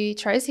 you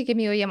chose to give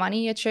me all your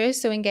money, you chose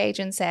to engage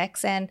in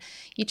sex, and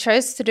you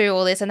chose to do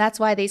all this. And that's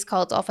why these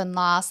cults often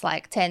last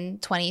like 10,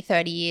 20,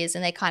 30 years,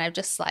 and they kind of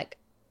just like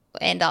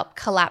end up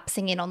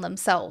collapsing in on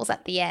themselves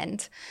at the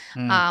end,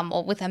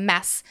 or with a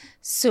mass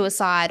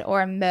suicide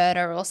or a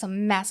murder or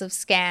some massive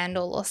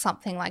scandal or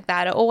something like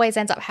that. It always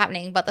ends up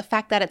happening. But the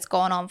fact that it's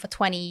gone on for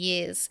 20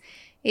 years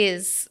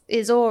is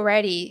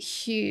already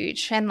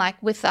huge. And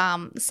like with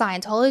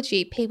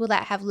Scientology, people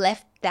that have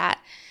left that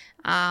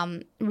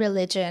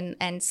religion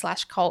and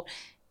 / cult,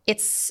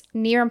 it's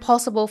near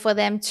impossible for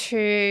them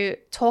to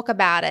talk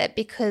about it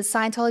because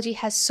Scientology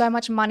has so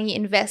much money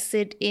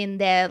invested in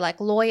their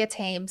like lawyer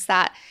teams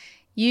that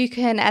you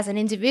can, as an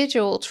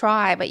individual,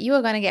 try, but you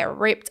are going to get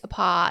ripped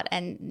apart,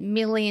 and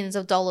millions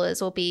of dollars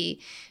will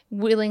be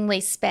willingly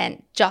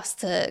spent just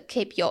to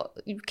keep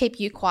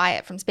you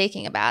quiet from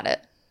speaking about it.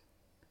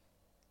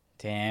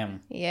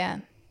 Damn.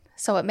 Yeah.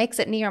 So it makes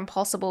it near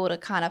impossible to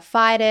kind of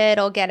fight it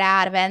or get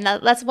out of it. And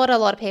that's what a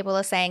lot of people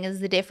are saying is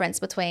the difference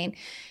between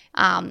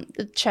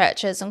the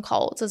churches and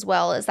cults as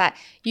well, is that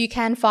you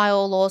can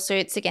file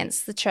lawsuits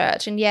against the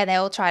church, and yeah,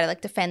 they'll try to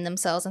like defend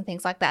themselves and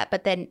things like that,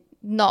 but they're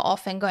not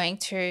often going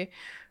to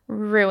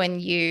ruin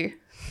you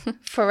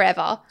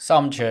forever.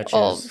 Some churches.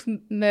 Or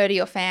murder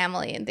your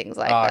family and things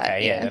like that.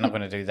 Okay, yeah, they're not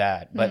going to do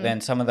that. But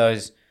then some of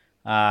those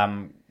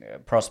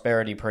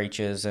prosperity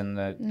preachers and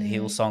the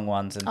Hillsong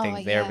ones and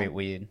things, they're a bit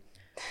weird.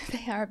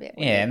 They are a bit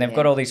weird. Yeah, and they've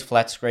got all these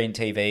flat screen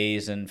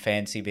TVs and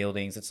fancy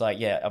buildings. It's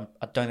like, I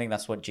don't think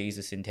that's what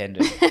Jesus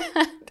intended.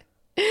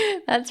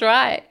 That's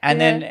right.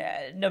 And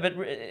then, but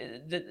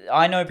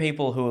I know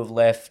people who have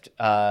left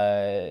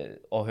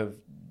or have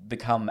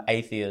become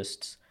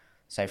atheists,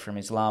 say from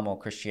Islam or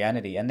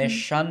Christianity, and they're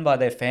shunned by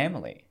their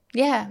family.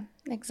 Yeah,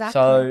 exactly.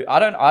 So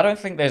I don't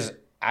think there's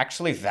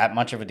actually that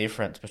much of a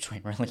difference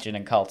between religion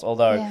and cults,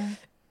 although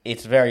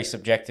it's very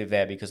subjective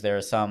there because there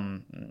are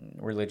some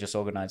religious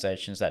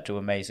organizations that do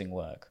amazing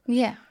work.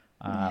 Yeah.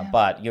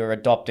 But you're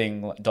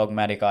adopting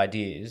dogmatic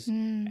ideas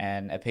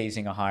and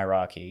appeasing a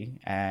hierarchy,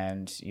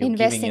 and you're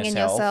investing in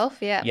yourself.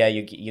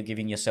 You're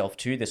giving yourself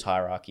to this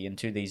hierarchy and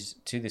to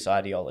this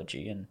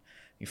ideology, and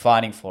you're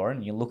fighting for it,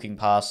 and you're looking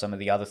past some of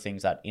the other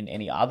things that in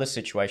any other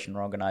situation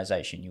or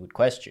organization you would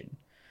question.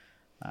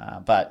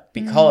 But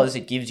because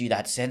it gives you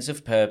that sense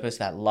of purpose,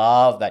 that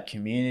love, that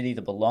community,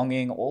 the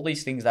belonging, all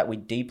these things that we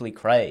deeply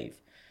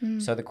crave.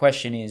 So the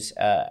question is,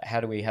 how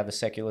do we have a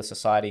secular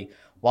society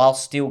while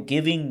still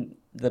giving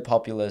the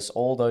populace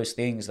all those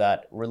things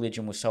that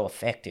religion was so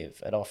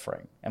effective at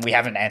offering? And we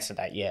haven't answered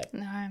that yet.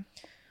 No.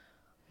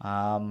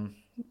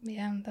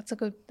 Yeah, that's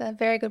a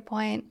very good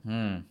point.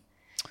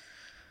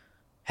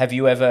 Have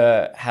you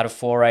ever had a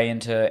foray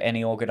into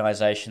any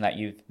organization that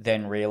you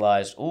then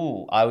realized,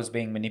 I was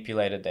being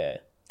manipulated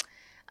there?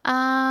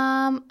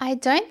 I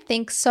don't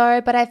think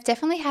so, but I've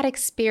definitely had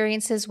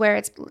experiences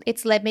where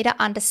it's led me to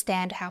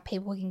understand how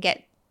people can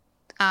get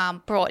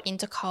brought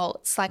into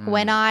cults. Like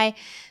when I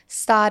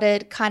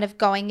started kind of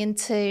going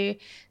into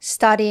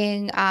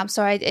studying,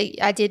 so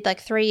I did like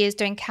 3 years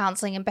doing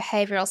counseling and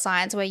behavioral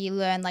science, where you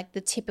learn like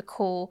the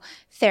typical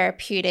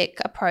therapeutic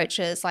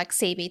approaches like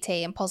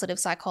CBT and positive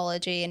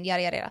psychology and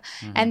yada, yada, yada.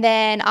 And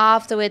then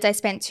afterwards I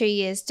spent 2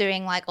 years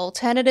doing like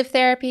alternative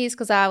therapies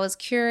because I was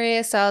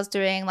curious. So I was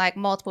doing like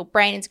multiple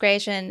brain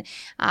integration,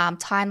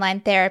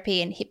 timeline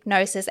therapy and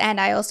hypnosis.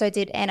 And I also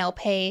did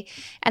NLP.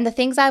 And the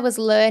things I was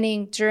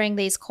learning during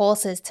these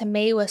courses to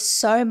me were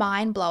so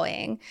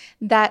mind-blowing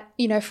that,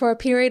 for a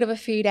period of a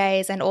few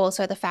days, and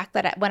also the fact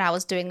that when I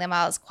was doing them,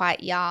 I was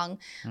quite young,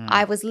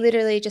 I was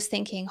literally just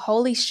thinking,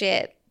 holy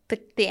shit,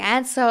 the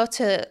answer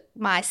to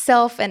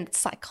myself and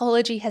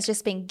psychology has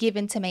just been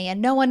given to me and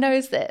no one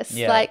knows this.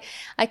 Yeah. Like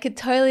I could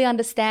totally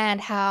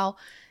understand how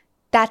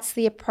that's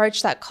the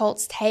approach that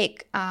cults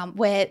take,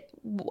 where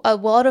a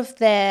lot of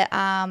their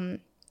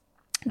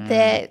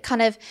they're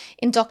kind of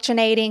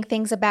indoctrinating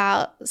things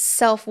about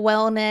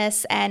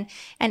self-wellness and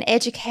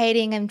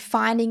educating and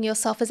finding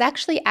yourself is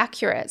actually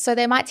accurate. So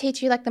they might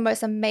teach you like the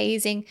most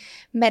amazing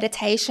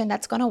meditation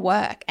that's going to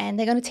work, and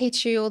they're going to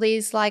teach you all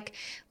these like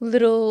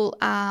little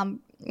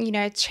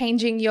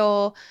changing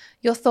your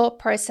thought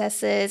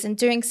processes and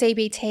doing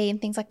CBT and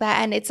things like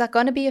that. And it's like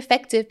going to be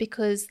effective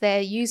because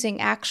they're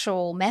using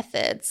actual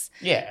methods.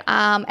 Yeah.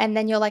 And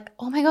then you're like,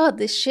 oh my God,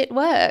 this shit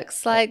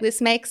works. Like,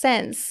 this makes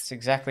sense. It's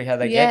exactly how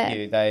they get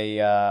you.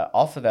 They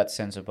offer that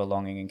sense of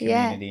belonging and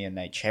community, and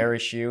they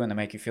cherish you and they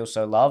make you feel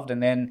so loved.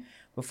 And then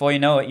before you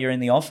know it, you're in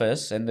the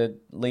office and the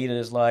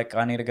leader's like,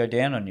 I need to go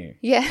down on you.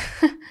 Yeah.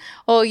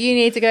 Or you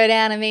need to go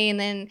down on me. And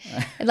then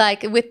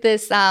like with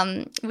this,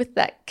 with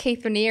that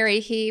Keith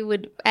Raniere, he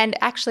would,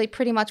 and actually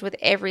pretty much with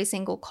every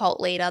single cult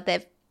leader,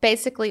 they've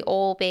basically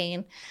all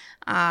been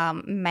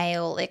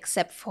male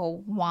except for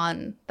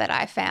one that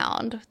I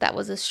found that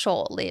was a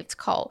short-lived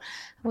cult,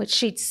 which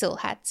she still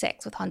had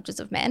sex with hundreds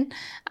of men.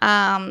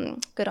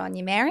 Good on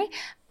you, Mary.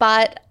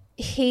 But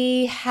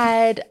he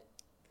had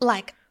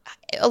like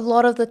a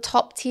lot of the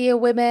top tier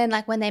women,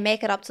 like when they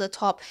make it up to the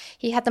top,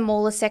 he had them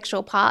all as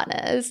sexual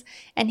partners.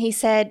 And he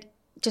said,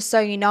 just so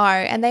you know,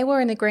 and they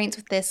were in agreement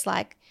with this,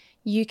 like,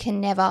 you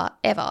can never,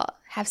 ever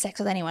have sex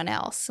with anyone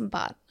else,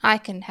 but I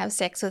can have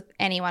sex with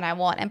anyone I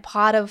want. And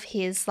part of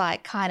his,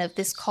 like, kind of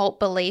this cult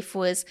belief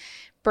was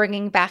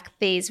bringing back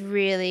these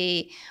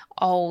really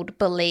old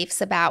beliefs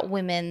about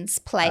women's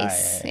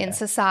place in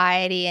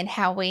society and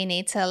how we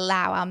need to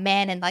allow our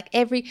men, and like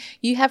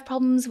you have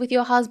problems with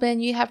your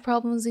husband, you have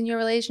problems in your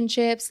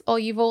relationships, or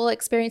you've all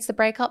experienced the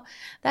breakup.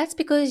 That's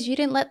because you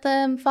didn't let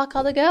them fuck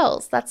other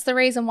girls. That's the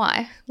reason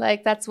why.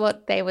 Like, that's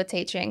what they were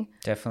teaching.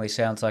 Definitely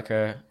sounds like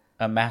a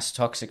mass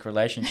toxic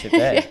relationship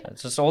there.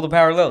 It's just all the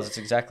parallels. It's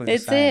exactly the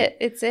same.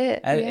 It's it.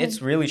 And it's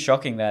really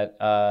shocking that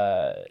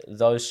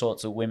those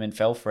sorts of women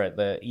fell for it.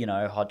 The,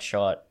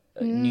 hotshot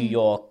New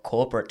York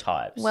corporate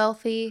types.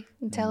 Wealthy,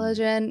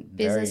 intelligent,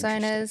 business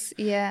owners.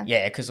 Yeah.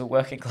 Yeah, because a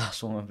working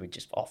class woman would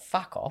just,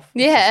 fuck off.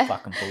 Yeah. This is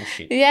fucking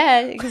bullshit.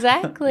 Yeah,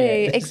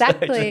 exactly.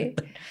 Exactly.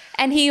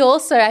 And he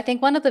also, I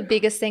think one of the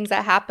biggest things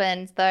that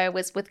happened though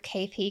was with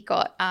Keith, he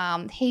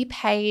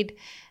paid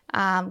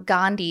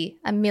Gandhi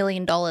 $1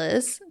 million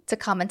to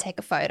come and take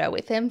a photo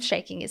with him,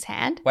 shaking his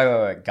hand.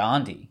 Wait,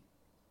 Gandhi?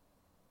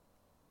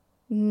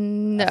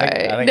 No.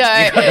 I'm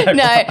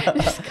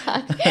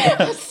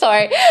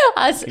sorry.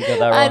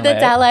 The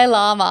Dalai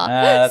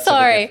Lama.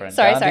 Sorry.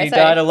 He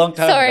died a long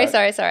time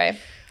ago. Sorry.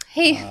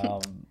 He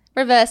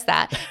reverse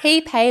that.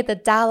 He paid the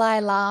Dalai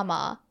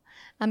Lama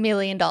 $1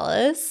 million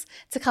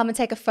to come and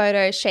take a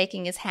photo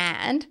shaking his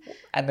hand.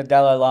 And the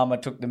Dalai Lama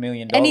took the $1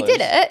 million. And he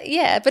did it,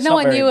 yeah. But no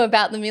one knew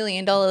about the $1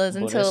 million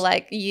until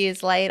like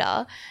years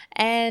later.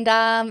 And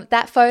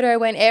that photo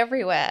went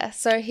everywhere.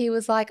 So he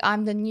was like,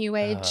 I'm the new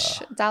age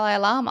Dalai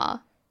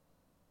Lama.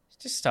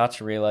 Just start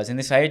to realize in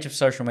this age of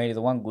social media,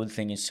 the one good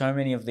thing is so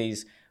many of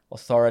these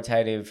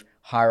authoritative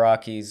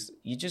hierarchies,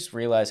 you just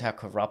realize how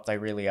corrupt they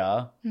really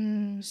are.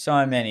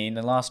 So many in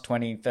the last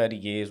 20, 30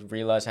 years,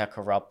 realize how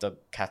corrupt the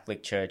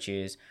Catholic Church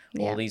is,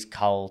 all these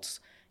cults,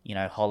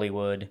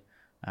 Hollywood,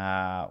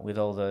 with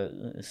all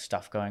the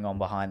stuff going on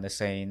behind the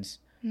scenes,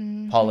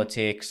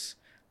 politics.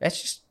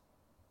 That's just,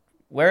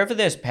 wherever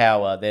there's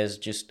power, there's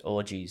just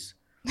orgies.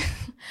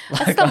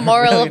 That's the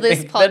moral of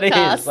this podcast.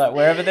 That is, like,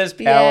 wherever there's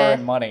power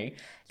and money,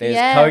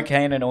 there's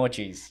cocaine and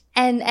orgies.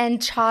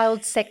 And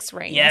child sex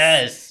rings.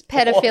 Yes.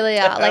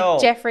 Pedophilia,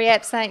 like Jeffrey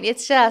Epstein.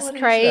 It's just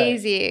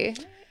crazy.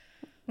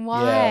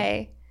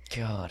 Why? Yeah.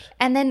 God.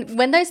 And then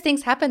when those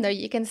things happen, though,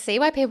 you can see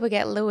why people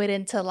get lured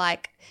into,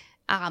 like,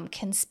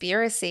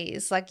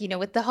 conspiracies, like,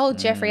 with the whole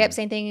Jeffrey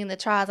Epstein thing in the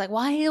trials, like,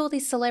 why are all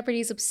these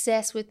celebrities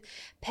obsessed with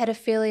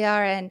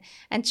pedophilia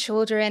and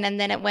children? And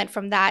then it went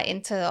from that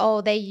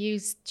into, they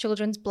use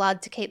children's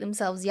blood to keep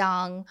themselves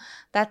young.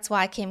 That's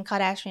why Kim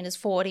Kardashian is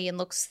 40 and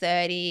looks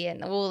 30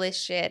 and all this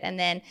shit. And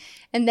then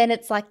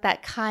it's like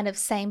that kind of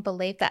same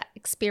belief, that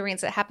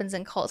experience that happens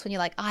in cults when you're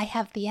like, I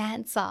have the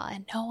answer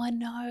and no one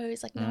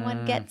knows, like no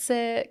one gets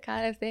it,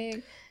 kind of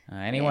thing.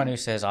 Anyone who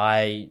says,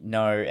 I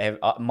know,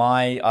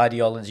 my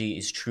ideology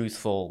is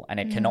truthful and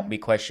it cannot be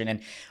questioned.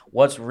 And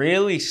what's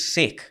really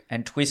sick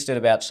and twisted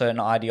about certain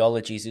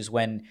ideologies is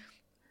when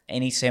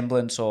any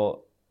semblance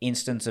or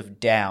instance of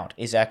doubt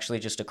is actually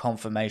just a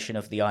confirmation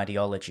of the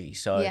ideology.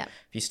 So if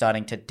you're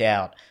starting to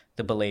doubt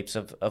the beliefs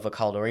of a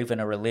cult or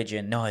even a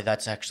religion, no,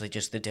 that's actually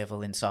just the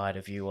devil inside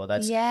of you, or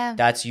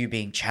that's you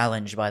being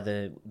challenged by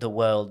the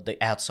world,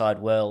 the outside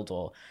world,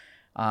 or...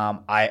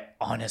 I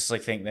honestly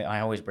think that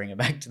I always bring it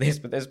back to this,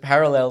 but there's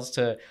parallels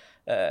to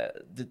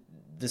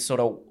the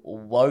sort of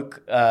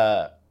woke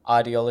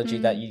ideology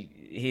that you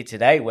hear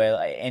today, where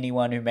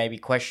anyone who may be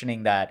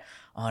questioning that,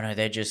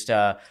 they're just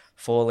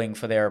falling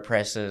for their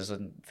oppressors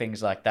and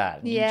things like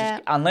that.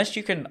 Unless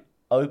you can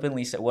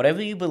openly say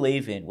whatever you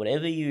believe in,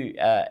 whatever you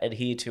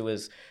adhere to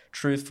as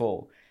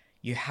truthful,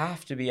 you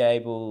have to be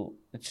able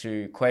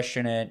to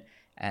question it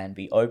and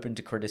be open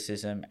to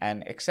criticism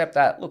and accept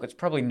that, look, it's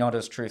probably not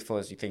as truthful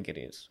as you think it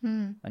is.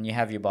 And you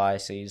have your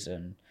biases.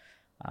 And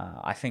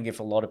I think if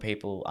a lot of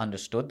people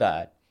understood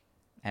that,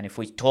 and if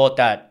we taught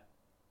that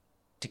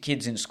to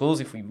kids in schools,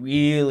 if we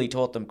really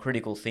taught them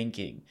critical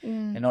thinking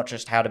and not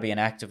just how to be an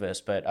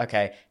activist, but,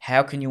 okay,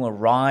 how can you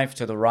arrive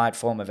to the right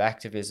form of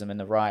activism and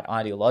the right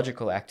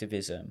ideological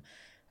activism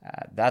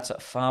That's a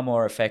far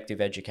more effective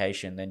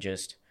education than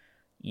just,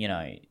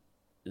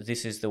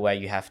 this is the way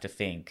you have to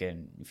think,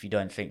 and if you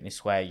don't think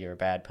this way, you're a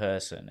bad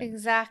person.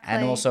 Exactly.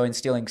 And also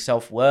instilling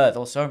self-worth,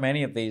 or so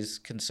many of these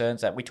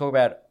concerns that we talk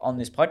about on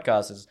this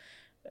podcast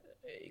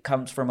it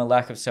comes from a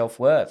lack of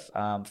self-worth,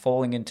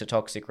 falling into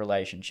toxic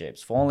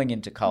relationships, falling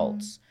into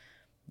cults,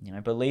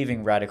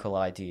 believing radical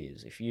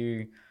ideas. If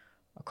you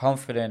are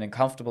confident and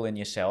comfortable in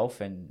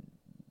yourself, and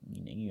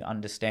you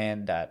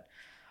understand that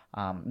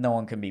no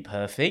one can be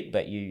perfect,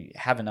 but you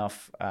have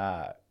enough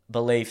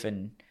belief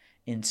and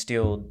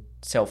instilled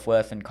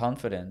self-worth and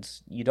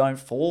confidence, you don't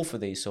fall for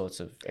these sorts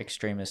of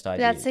extremist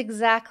ideas. That's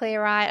exactly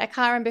right. I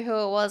can't remember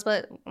who it was,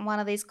 but one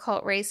of these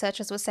cult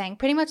researchers was saying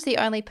pretty much the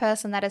only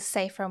person that is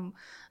safe from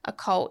a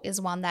cult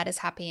is one that is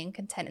happy and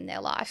content in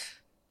their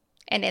life.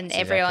 And then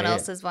everyone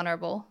else is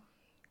vulnerable.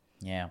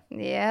 Yeah.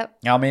 Yep.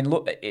 I mean,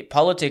 look,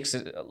 politics,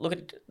 look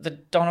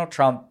at Donald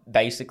Trump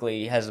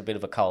basically has a bit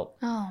of a cult.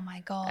 Oh,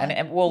 my God.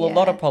 And a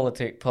lot of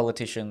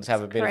politicians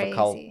have a bit of a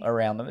cult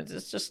around them.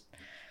 It's just,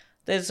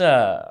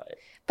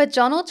 But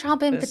Donald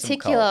Trump in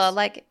particular,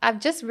 like, I've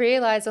just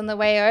realized on the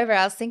way over,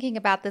 I was thinking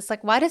about this,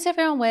 like, why does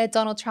everyone wear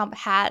Donald Trump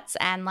hats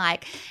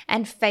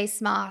and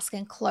face masks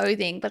and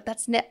clothing? But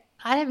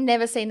I have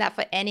never seen that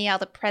for any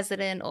other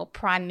president or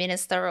prime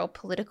minister or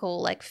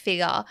political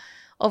figure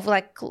of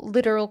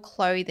literal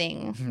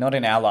clothing. Not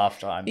in our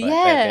lifetime,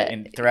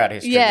 but throughout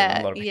history,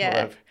 a lot of people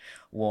have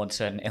worn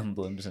certain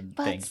emblems and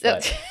things.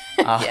 But,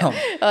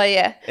 oh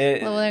yeah,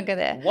 we won't go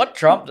there. What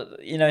Trump,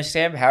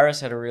 Sam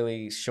Harris had a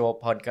really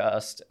short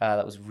podcast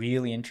that was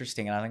really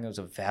interesting, and I think it was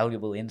a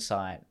valuable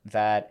insight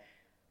that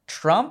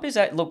Trump is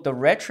the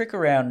rhetoric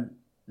around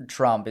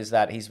Trump is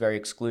that he's very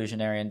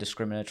exclusionary and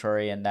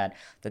discriminatory, and that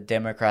the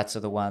Democrats are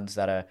the ones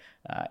that are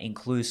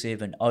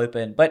inclusive and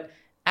open. But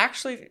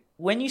actually,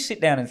 when you sit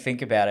down and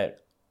think about it,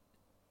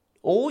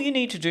 all you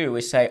need to do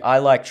is say, I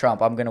like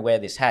Trump, I'm going to wear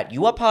this hat.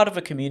 You are part of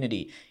a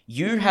community.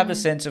 You have a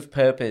sense of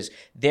purpose.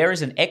 There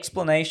is an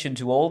explanation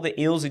to all the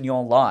ills in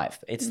your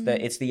life. It's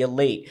the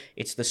elite.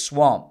 It's the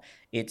swamp.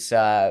 It's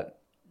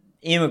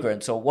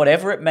immigrants or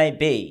whatever it may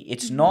be.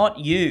 It's not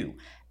you.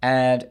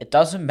 And it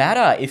doesn't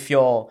matter if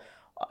you're...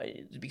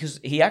 Because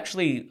he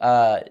actually...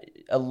 a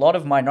lot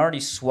of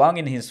minorities swung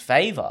in his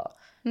favor.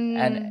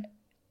 And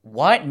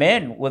white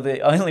men were the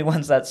only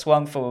ones that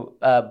swung for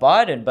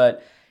Biden,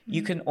 but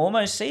you can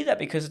almost see that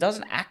because it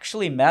doesn't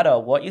actually matter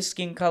what your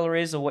skin color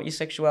is or what your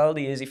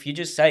sexuality is. If you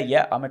just say,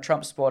 yeah, I'm a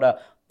Trump supporter,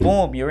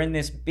 boom, you're in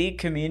this big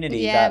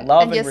community that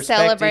love and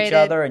respect each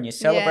other, and you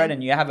celebrate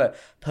and you have a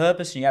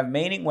purpose and you have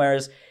meaning.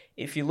 Whereas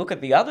if you look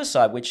at the other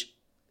side, which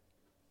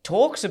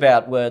talks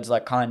about words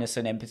like kindness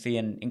and empathy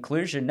and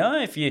inclusion,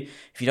 no, if you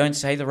don't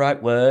say the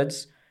right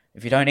words,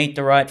 if you don't eat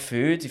the right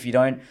foods, if you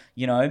don't,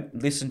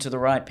 listen to the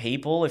right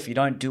people, if you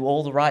don't do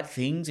all the right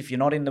things, if you're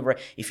not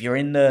if you're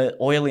in the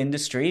oil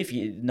industry,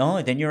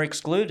 then you're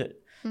excluded.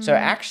 So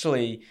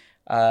actually,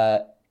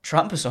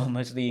 Trump is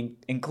almost the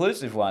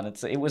inclusive one.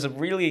 It was a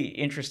really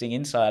interesting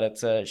insight.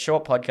 It's a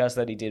short podcast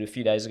that he did a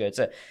few days ago.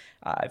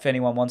 If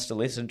anyone wants to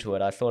listen to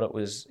it, I thought it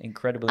was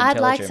incredibly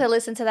intelligent. I'd like to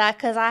listen to that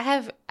because I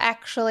have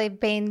actually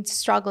been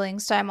struggling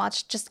so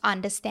much just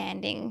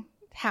understanding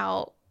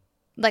how...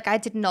 I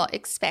did not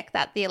expect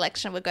that the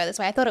election would go this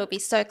way. I thought it would be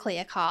so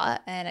clear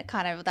cut, and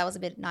that was a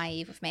bit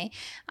naive of me.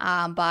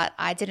 But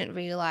I didn't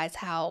realize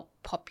how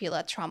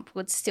popular Trump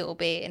would still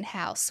be and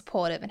how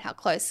supportive and how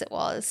close it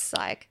was.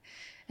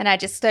 And I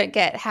just don't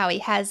get how he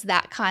has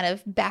that kind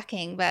of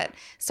backing. But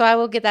so I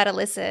will give that a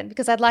listen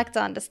because I'd like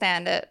to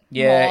understand it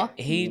more.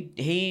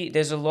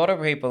 There's a lot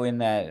of people in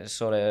that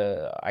sort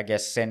of, I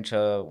guess,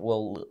 center,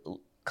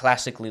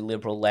 classically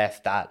liberal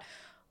left that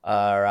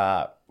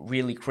are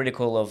really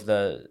critical of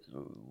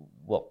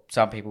what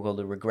some people call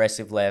the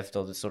regressive left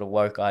or the sort of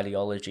woke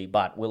ideology,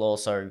 but will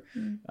also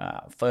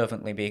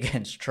fervently be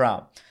against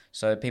Trump.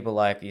 So people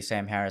like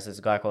Sam Harris, there's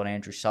a guy called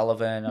Andrew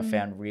Sullivan I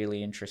found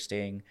really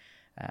interesting.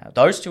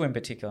 Those two in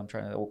particular,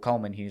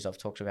 Coleman Hughes, I've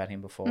talked about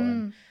him before.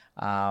 And,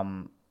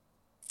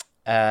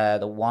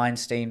 the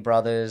Weinstein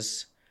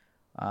brothers.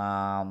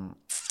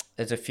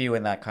 There's a few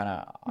in that kind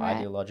of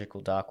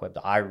ideological dark web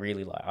that I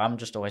really like. I'm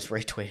just always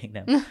retweeting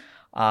them.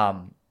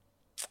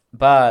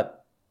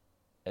 But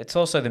it's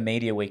also the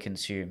media we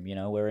consume.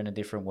 We're in a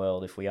different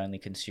world if we only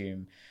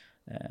consume,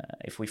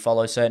 if we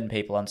follow certain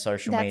people on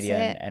social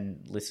media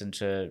and listen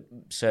to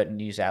certain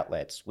news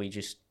outlets, we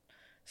just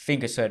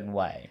think a certain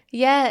way.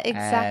 Yeah,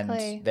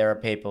 exactly. And there are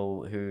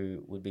people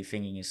who would be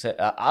thinking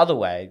other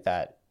way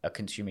that are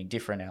consuming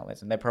different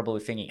outlets, and they're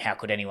probably thinking, how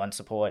could anyone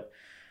support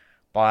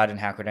Biden?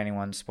 How could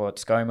anyone support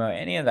ScoMo?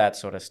 Any of that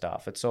sort of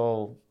stuff. It's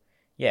all,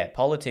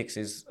 politics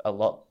is a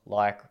lot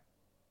like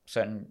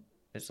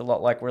it's a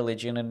lot like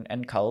religion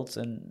and cults,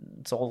 and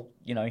it's all,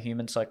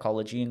 human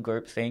psychology and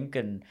groupthink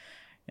and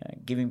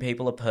giving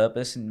people a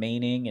purpose and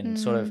meaning and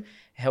sort of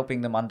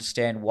helping them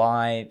understand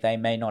why they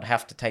may not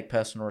have to take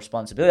personal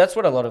responsibility. That's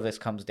what a lot of this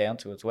comes down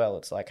to as well.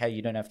 It's like, hey,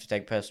 you don't have to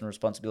take personal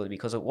responsibility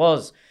because it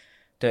was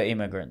the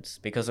immigrants,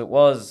 because it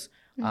was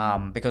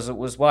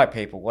white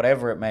people,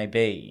 whatever it may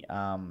be.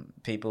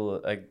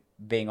 People are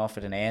being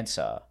offered an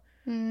answer,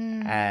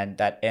 and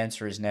that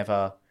answer is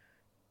never,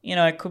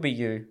 it could be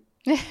you,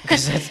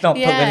 because that's not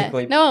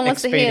politically no one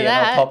wants to hear expedient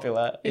that. or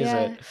popular, is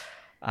it?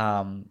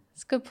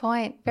 It's a good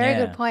point. Very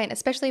good point,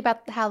 especially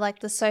about how like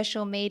the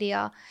social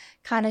media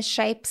kind of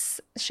shapes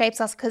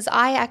us. Because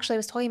I actually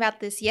was talking about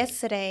this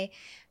yesterday,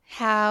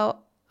 how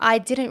I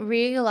didn't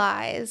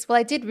realize, well,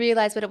 I did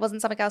realize, but it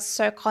wasn't something I was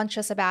so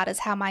conscious about, is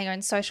how my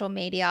own social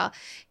media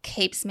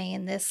keeps me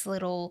in this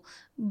little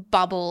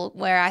bubble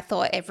where I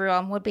thought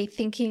everyone would be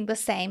thinking the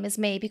same as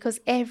me, because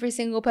every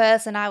single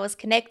person I was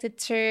connected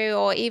to,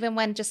 or even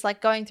when just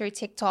like going through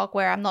TikTok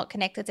where I'm not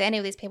connected to any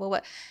of these people,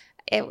 but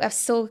I'm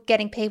still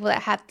getting people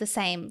that have the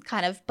same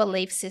kind of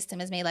belief system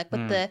as me, like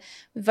with the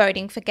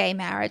voting for gay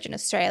marriage in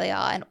Australia,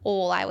 and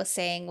all I was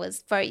seeing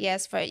was vote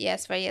yes, vote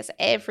yes, vote yes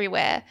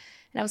everywhere.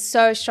 And I was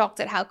so shocked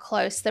at how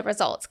close the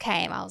results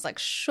came. I was like,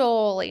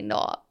 surely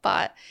not.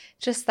 But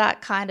just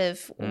that kind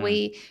of,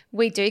 we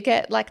do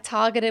get like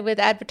targeted with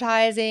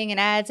advertising and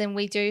ads, and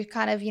we do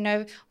kind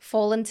of,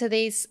 fall into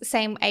these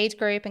same age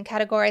group and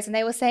categories. And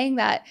they were saying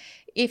that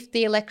if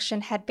the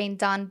election had been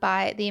done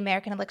by, the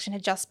American election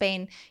had just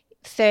been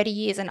 30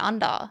 years and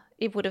under,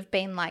 it would have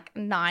been like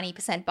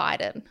 90%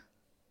 Biden.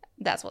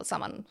 That's what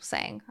someone was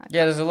saying.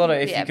 Yeah, there's a lot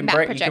of, you can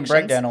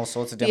break down all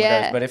sorts of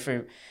demographics, but if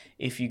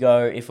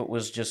it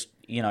was just,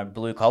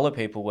 blue collar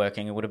people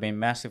working, it would have been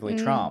massively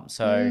Trump.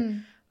 So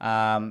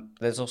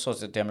there's all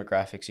sorts of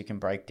demographics you can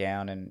break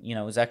down, and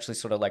it was actually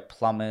sort of like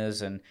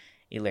plumbers and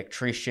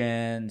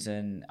electricians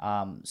and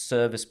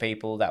service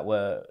people that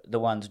were the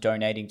ones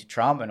donating to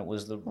Trump, and it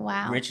was the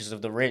richest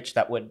of the rich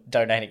that were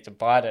donating to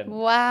Biden.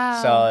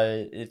 Wow.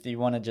 So if you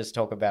want to just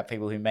talk about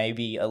people who may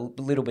be a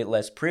little bit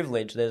less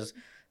privileged, there's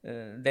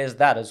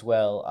that as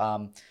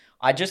well.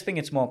 I just think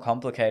it's more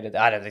complicated.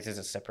 I don't think this is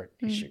a separate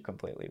issue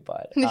completely,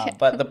 but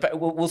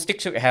we'll stick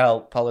to how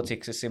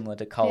politics is similar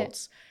to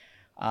cults.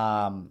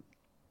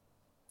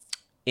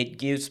 It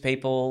gives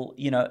people,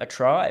 a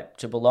tribe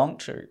to belong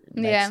to. It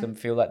makes them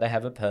feel like they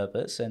have a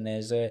purpose, and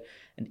there's an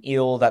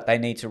ill that they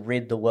need to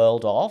rid the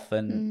world of,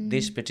 and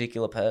this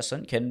particular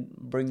person can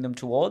bring them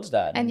towards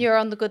that. And you're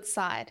on the good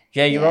side.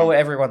 Yeah,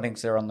 everyone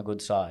thinks they're on the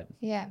good side.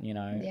 Yeah.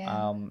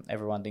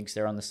 Everyone thinks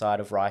they're on the side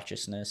of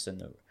righteousness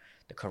and the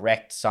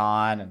correct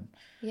sign, and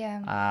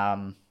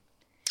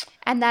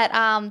and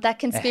that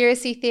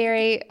conspiracy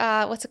theory,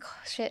 what's it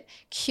called? Shit.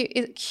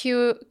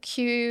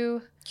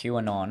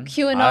 QAnon.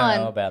 QAnon. I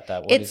don't know about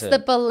that. What is it? It's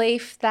the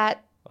belief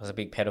that it was a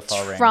big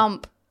pedophile ring.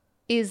 Trump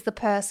is the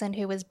person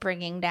who is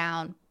bringing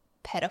down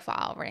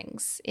pedophile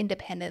rings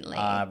independently.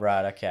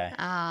 Right, okay.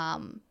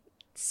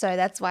 So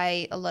that's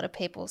why a lot of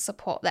people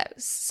support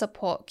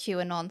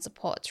QAnon,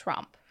 support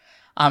Trump.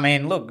 I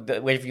mean, look,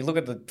 if you look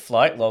at the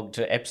flight log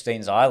to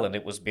Epstein's Island,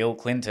 it was Bill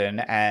Clinton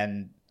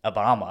and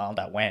Obama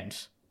that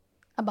went.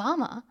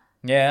 Obama?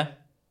 Yeah.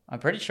 I'm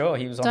pretty sure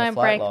he was on the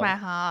flight log. Don't break my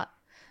heart.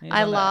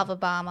 I love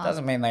Obama.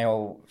 Doesn't mean they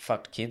all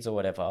fucked kids or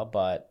whatever,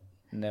 but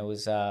there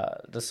was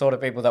the sort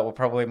of people that were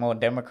probably more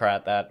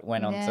Democrat that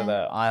went onto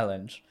the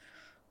island.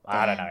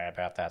 I don't know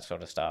about that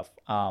sort of stuff.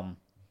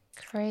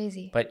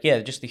 Crazy. But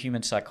yeah, just the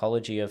human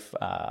psychology of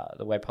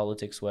the way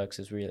politics works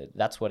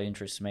that's what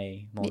interests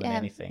me more than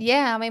anything.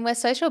 Yeah, I mean, we're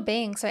social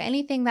beings, so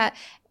anything that,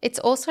 it's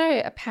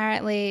also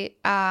apparently,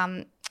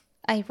 I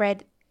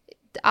read,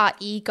 our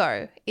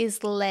ego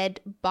is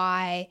led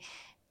by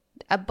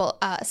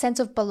a sense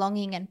of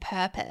belonging and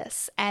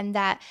purpose, and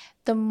that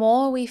the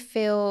more we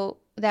feel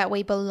that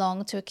we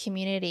belong to a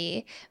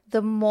community,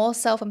 the more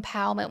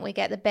self-empowerment we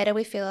get, the better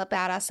we feel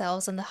about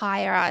ourselves, and the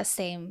higher our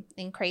esteem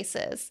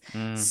increases.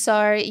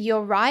 So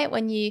you're right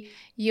when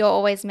you're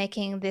always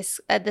making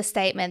the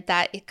statement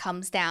that it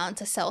comes down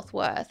to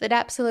self-worth. It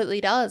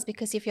absolutely does,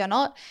 because if you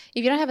don't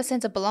have a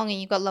sense of belonging,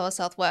 you've got lower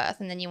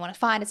self-worth, and then you want to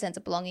find a sense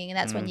of belonging, and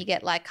that's when you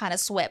get like kind of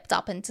swept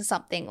up into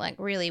something like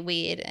really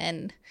weird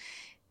and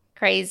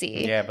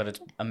crazy. Yeah, but it's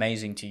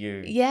amazing to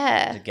you.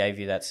 Yeah. It gave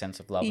you that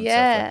sense of love and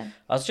self-worth.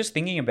 I was just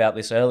thinking about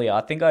this earlier.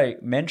 I think I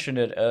mentioned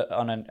it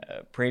on a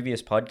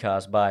previous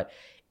podcast, but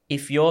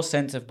if your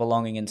sense of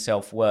belonging and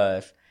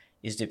self-worth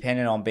is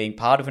dependent on being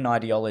part of an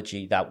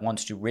ideology that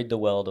wants to rid the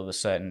world of a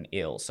certain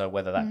ill, so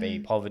whether that be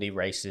poverty,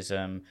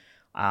 racism,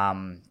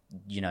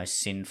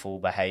 sinful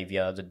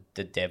behavior,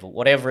 the devil,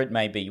 whatever it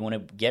may be, you want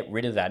to get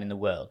rid of that in the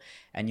world,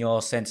 and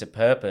your sense of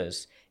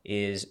purpose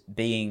is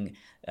being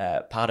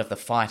part of the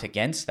fight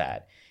against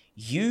that,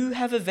 you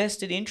have a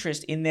vested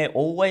interest in there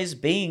always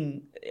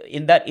being,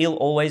 in that ill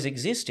always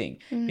existing.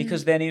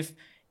 Because then if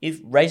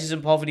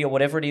racism, poverty, or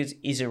whatever it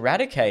is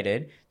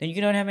eradicated, then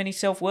you don't have any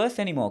self-worth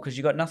anymore, because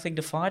you've got nothing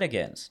to fight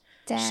against.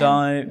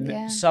 So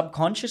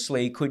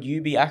subconsciously, could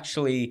you be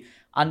actually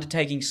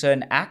undertaking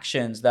certain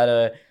actions that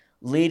are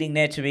leading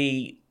there to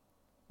be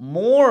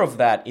more of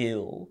that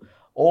ill,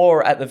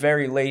 or at the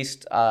very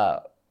least,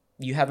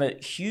 you have a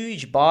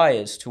huge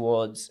bias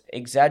towards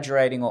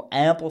exaggerating or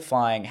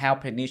amplifying how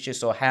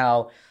pernicious or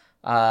how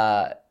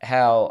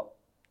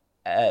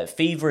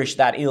feverish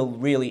that ill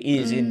really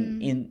is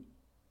in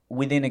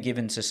within a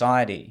given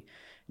society.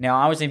 Now,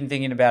 I was even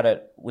thinking about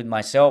it with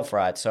myself,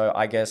 right? So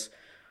I guess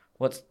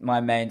what's my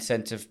main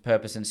sense of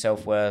purpose and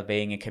self-worth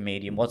being a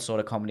comedian? What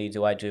sort of comedy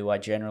do? I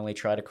generally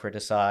try to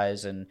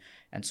criticize and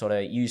sort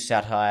of use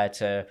satire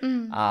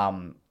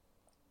to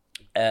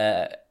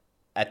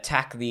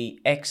attack the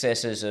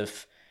excesses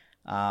of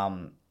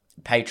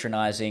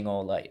patronizing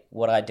or like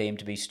what I deem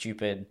to be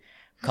stupid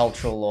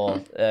cultural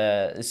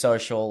or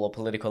social or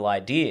political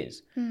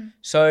ideas.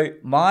 So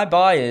my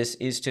bias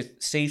is to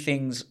see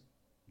things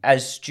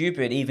as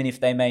stupid even if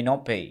they may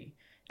not be,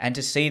 and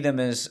to see them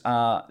as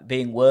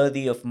being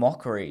worthy of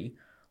mockery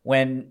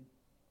when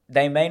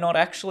they may not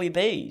actually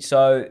be.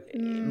 So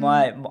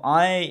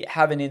I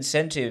have an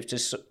incentive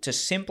to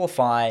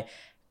simplify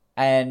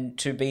and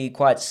to be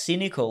quite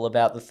cynical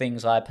about the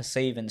things I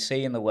perceive and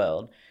see in the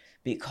world,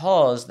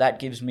 because that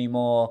gives me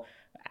more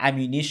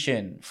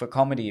ammunition for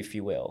comedy, if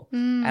you will.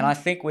 And I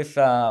think with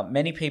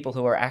many people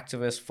who are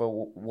activists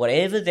for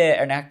whatever they're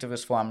an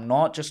activist for, I'm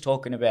not just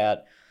talking about,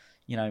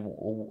 you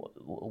know,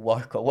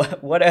 woke or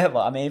whatever.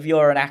 I mean, if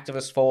you're an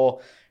activist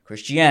for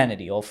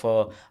Christianity or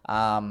for,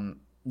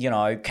 you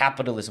know,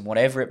 capitalism,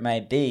 whatever it may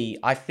be,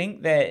 I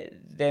think that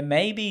there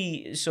may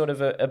be sort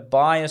of a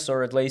bias,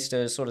 or at least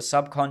a sort of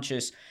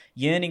subconscious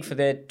yearning for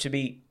there to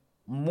be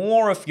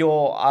more of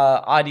your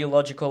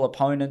ideological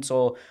opponents,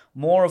 or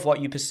more of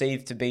what you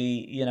perceive to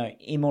be, you know,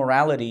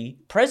 immorality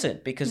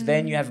present, because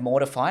then you have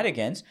more to fight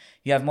against.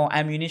 You have more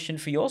ammunition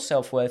for your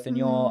self-worth and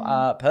your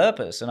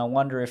purpose. And I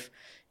wonder if,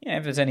 you know,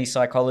 if there's any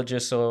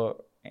psychologists or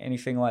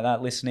anything like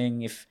that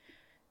listening, if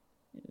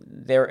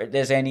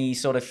there's any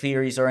sort of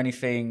theories or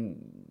anything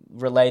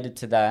related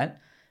to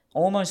that.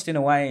 Almost in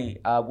a way,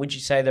 would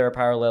you say there are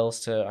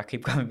parallels to, I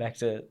keep coming back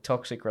to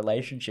toxic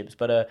relationships,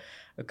 but a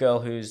girl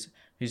who's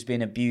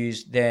been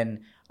abused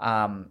then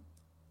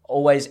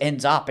always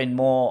ends up in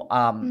more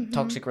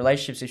toxic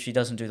relationships if she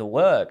doesn't do the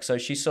work. So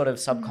she's sort of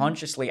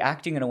subconsciously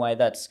acting in a way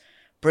that's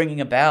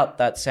bringing about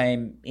that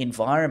same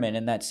environment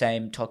and that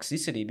same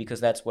toxicity, because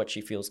that's what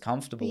she feels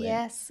comfortable in.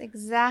 Yes,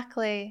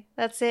 exactly.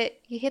 That's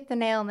it. You hit the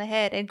nail on the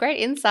head. And great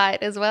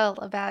insight as well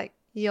about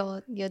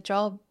your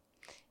job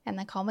and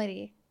the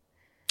comedy.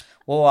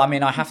 Well, I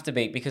mean, I have to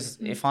be, because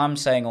if I'm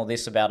saying all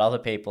this about other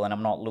people and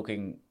I'm not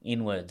looking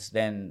inwards,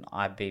 then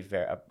I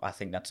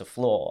think that's a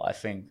flaw. I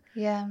think,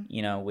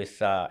 you know,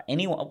 with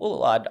anyone,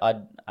 well,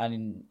 I'd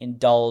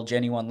indulge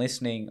anyone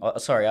listening.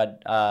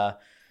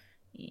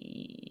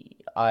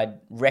 I'd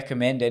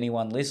recommend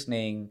anyone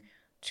listening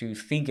to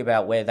think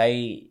about where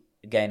they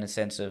gain a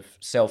sense of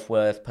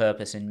self-worth,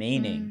 purpose, and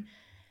meaning,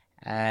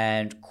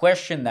 and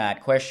question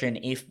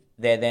if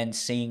they're then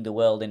seeing the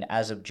world in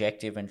as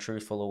objective and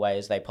truthful a way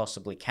as they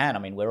possibly can. I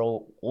mean, we're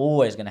all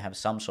always going to have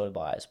some sort of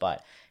bias,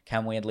 but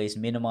can we at least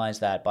minimize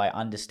that by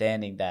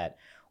understanding that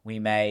we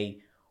may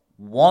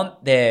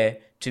want there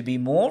to be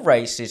more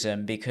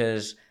racism,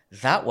 because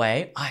that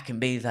way I can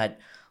be that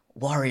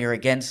warrior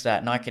against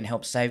that and I can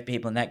help save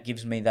people, and that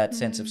gives me that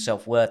sense of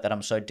self-worth that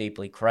I'm so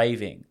deeply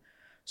craving.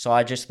 So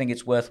I just think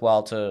it's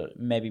worthwhile to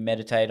maybe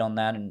meditate on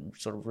that and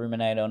sort of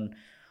ruminate on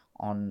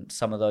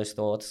some of those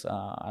thoughts.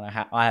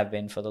 And I have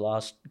been for the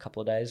last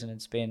couple of days, and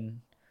it's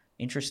been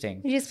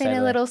interesting. You've just been in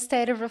a little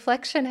state of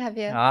reflection, have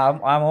you?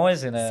 I'm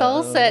always in a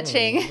soul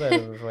searching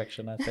state of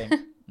reflection, I think.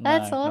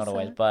 That's awesome. Not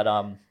always, but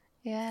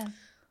yeah.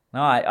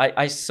 No,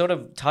 I sort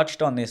of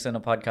touched on this in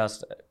a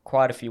podcast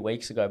quite a few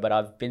weeks ago, but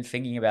I've been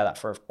thinking about that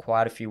for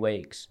quite a few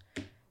weeks.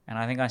 And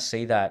I think I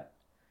see that,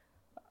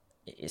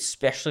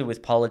 especially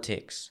with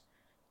politics,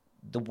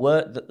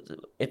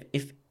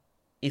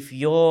 if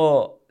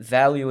your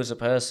value as a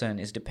person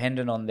is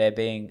dependent on there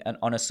being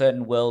on a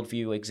certain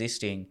worldview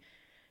existing,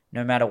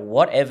 no matter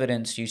what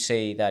evidence you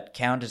see that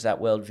counters that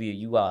worldview,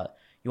 you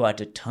are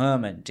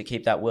determined to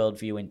keep that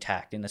worldview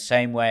intact. In the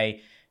same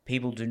way,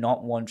 people do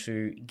not want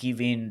to give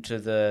in to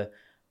the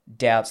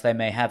doubts they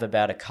may have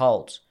about a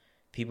cult.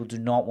 People do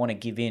not want to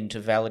give in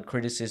to valid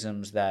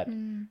criticisms that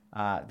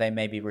they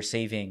may be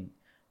receiving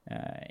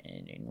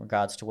in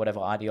regards to whatever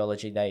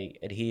ideology they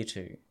adhere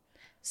to.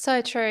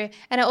 So true.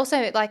 And it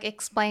also like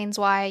explains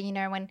why, you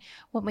know,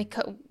 when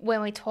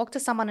we talk to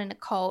someone in a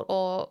cult,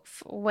 or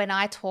when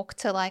I talk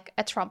to like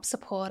a Trump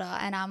supporter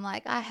and I'm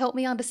like, help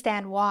me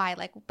understand why,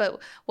 like, but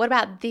what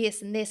about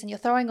this and this? And you're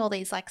throwing all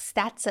these like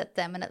stats at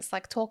them, and it's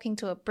like talking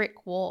to a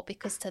brick wall,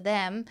 because to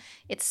them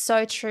it's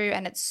so true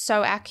and it's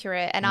so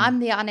accurate. And I'm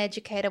the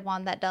uneducated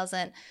one that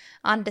doesn't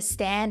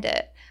understand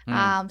it.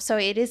 So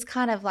it is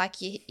kind of like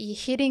you're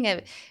hitting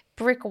a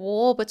brick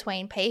wall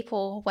between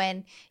people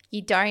when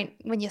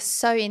you're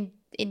so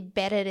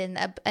embedded in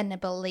a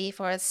belief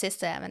or a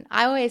system. And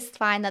I always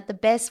find that the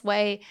best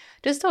way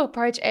just to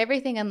approach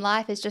everything in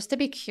life is just to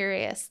be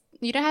curious.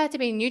 You don't have to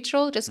be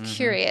neutral, just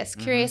curious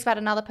about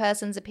another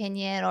person's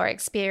opinion or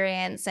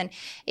experience. And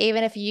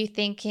even if you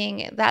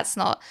thinking that's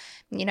not,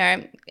 you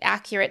know,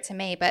 accurate to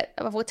me, but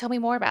well, tell me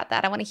more about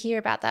that. I want to hear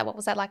about that. What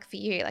was that like for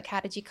you? Like, how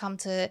did you come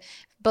to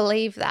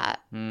believe that?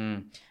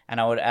 And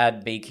I would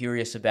add, be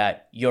curious about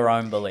your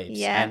own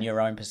beliefs and your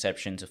own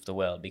perceptions of the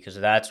world, because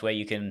that's where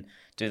you can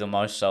do the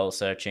most soul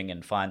searching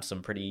and find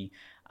some pretty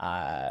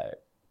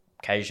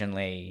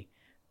occasionally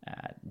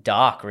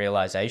dark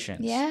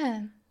realizations.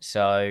 Yeah.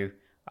 So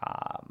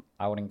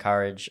I would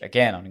encourage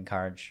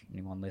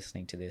anyone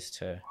listening to this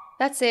to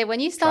That's it. When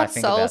you try start to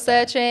think soul about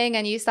that. searching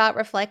and you start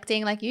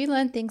reflecting, like you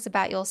learn things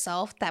about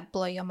yourself that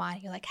blow your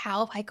mind. You're like,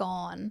 how have I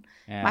gone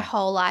my Yeah.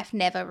 whole life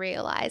never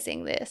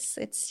realizing this?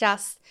 It's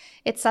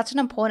such an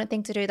important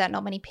thing to do that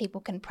not many people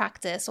can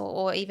practice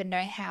or even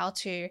know how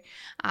to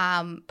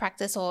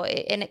practice.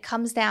 And it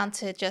comes down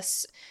to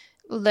just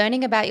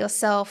learning about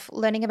yourself,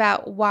 learning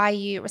about why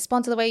you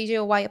respond to the way you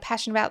do or why you're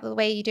passionate about the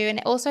way you do.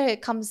 And also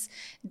it comes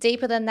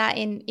deeper than that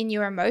in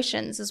your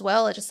emotions as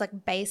well. It's just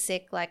like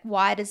basic, like,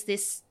 why does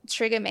this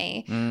trigger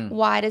me?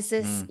 Why does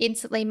this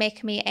instantly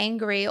make me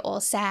angry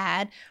or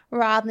sad?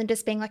 Rather than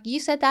just being like, you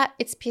said that,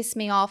 it's pissed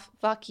me off,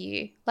 fuck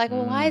you. Like,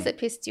 well, why has it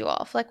pissed you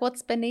off? Like,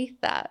 what's beneath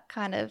that?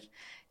 Kind of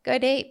go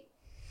deep.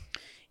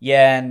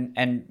 Yeah,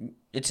 and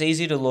it's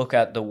easy to look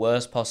at the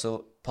worst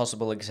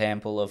possible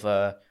example of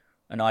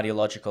an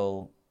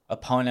ideological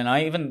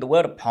opponent. The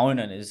word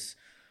opponent it's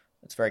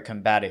very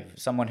combative.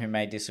 Someone who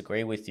may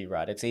disagree with you,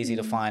 right? It's easy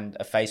to find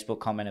a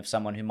Facebook comment of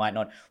someone who might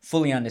not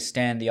fully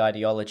understand the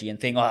ideology and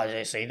think,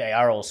 oh, see, they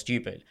are all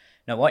stupid.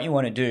 Now, what you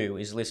want to do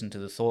is listen to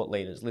the thought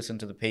leaders, listen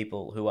to the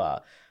people who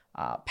are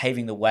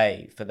paving the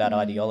way for that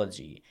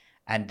ideology,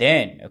 and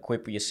then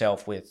equip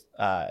yourself with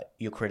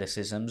your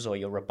criticisms or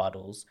your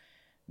rebuttals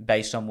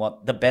based on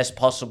what the best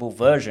possible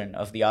version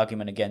of the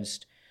argument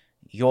against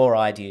your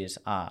ideas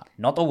are,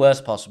 not the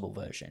worst possible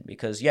version.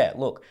 Because, yeah,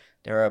 look,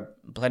 there are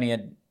plenty of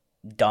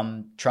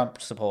dumb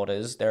Trump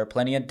supporters. There are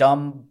plenty of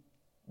dumb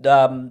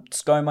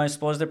ScoMo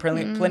supporters. There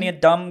are plenty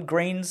of dumb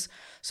Greens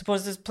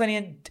supporters.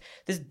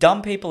 There's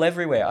dumb people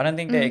everywhere. I don't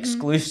think they're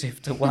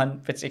exclusive to one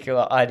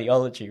particular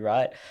ideology,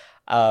 right?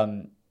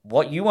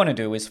 What you want to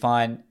do is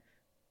find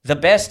the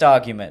best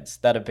arguments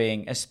that are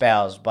being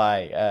espoused by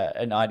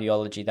an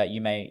ideology that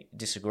you may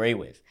disagree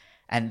with,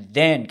 and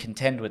then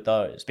contend with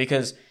those.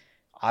 Because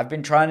I've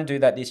been trying to do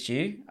that this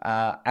year,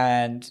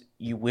 and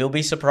you will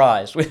be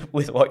surprised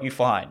with what you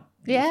find.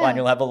 Yeah. You find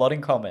you'll have a lot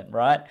in common,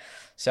 right?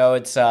 So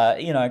it's,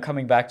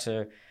 coming back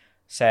to,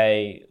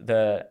 say,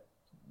 the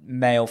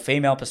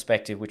male-female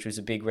perspective, which was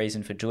a big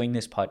reason for doing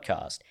this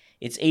podcast.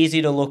 It's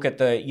easy to look at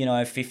the,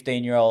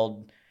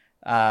 15-year-old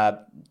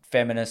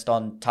feminist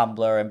on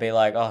Tumblr and be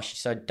like, oh, she's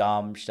so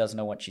dumb, she doesn't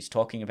know what she's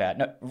talking about.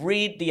 No,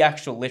 read the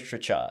actual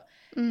literature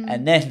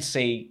and then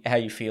see how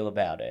you feel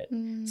about it.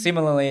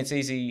 Similarly, it's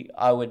easy.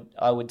 I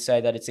would say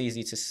that it's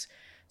easy to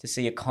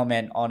see a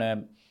comment on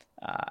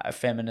a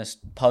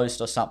feminist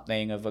post or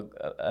something of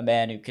a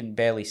man who can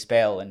barely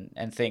spell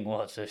and think,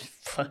 well,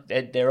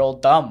 they're all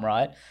dumb,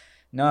 right?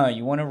 No,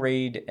 you want to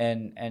read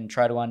and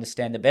try to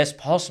understand the best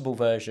possible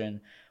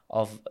version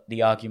of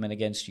the argument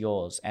against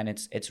yours, and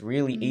it's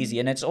really easy,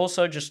 and it's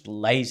also just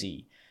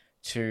lazy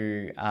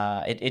to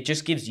it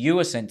just gives you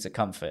a sense of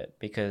comfort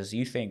because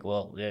you think,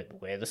 well,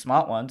 we're the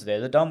smart ones,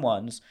 they're the dumb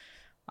ones.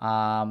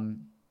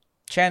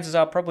 Chances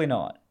are probably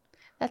not.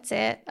 That's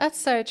it.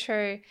 That's so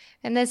true.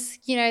 And I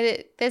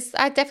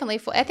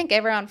think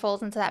everyone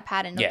falls into that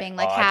pattern of being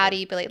like, how do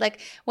you believe?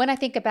 Like when I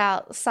think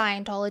about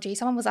Scientology,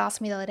 someone was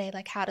asking me the other day,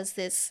 like,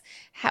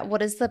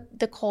 what is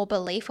the core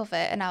belief of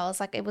it? And I was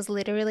like, it was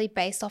literally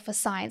based off a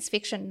science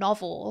fiction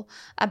novel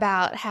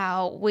about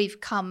how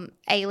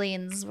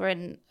aliens were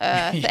in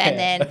Earth and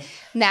then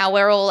now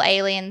we're all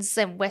aliens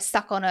and we're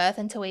stuck on Earth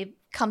until we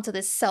come to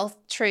this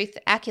self-truth,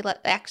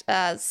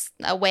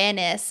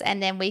 awareness,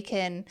 and then we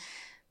can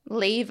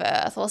leave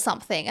Earth or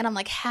something. And I'm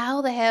like,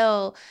 how the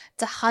hell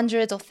do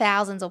hundreds or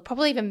thousands or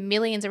probably even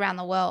millions around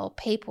the world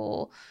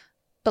people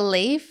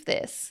believe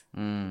this?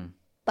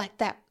 Like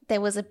that there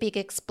was a big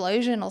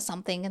explosion or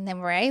something and then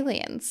we're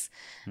aliens.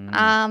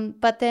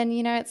 But then,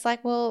 it's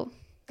like, well,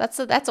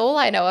 that's all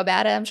I know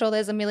about it. I'm sure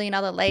there's a million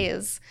other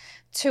layers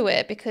to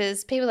it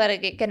because people that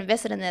get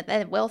invested in it,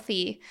 they're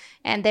wealthy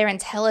and they're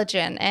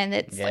intelligent, and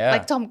it's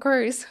like Tom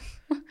Cruise.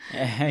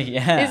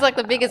 Yeah. He's like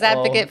the biggest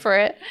advocate for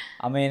it.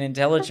 I mean,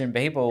 intelligent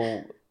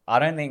people, I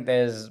don't think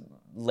there's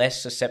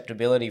less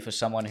susceptibility for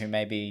someone who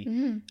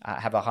maybe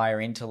have a higher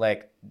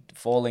intellect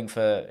falling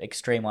for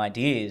extreme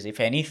ideas. If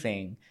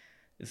anything,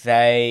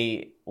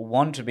 I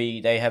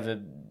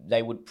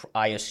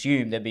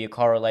assume there'd be a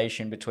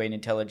correlation between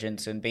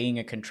intelligence and being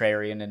a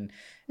contrarian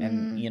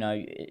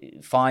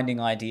and finding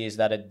ideas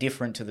that are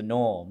different to the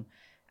norm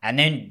and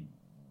then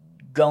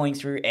going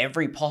through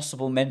every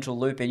possible mental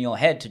loop in your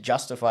head to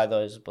justify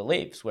those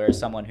beliefs, whereas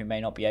someone who may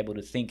not be able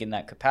to think in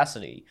that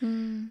capacity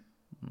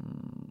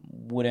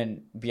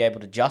wouldn't be able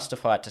to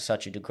justify it to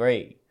such a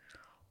degree.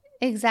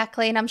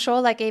 Exactly. And I'm sure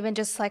like even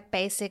just like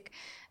basic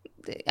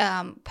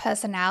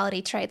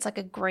personality traits like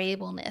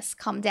agreeableness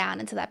come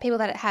down into that. People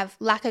that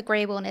lack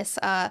agreeableness,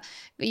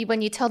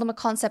 when you tell them a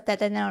concept that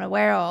they're not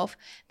aware of,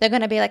 they're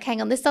going to be like,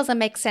 hang on, this doesn't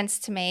make sense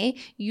to me.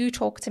 You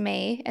talk to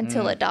me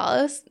until it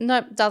does. No,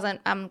 it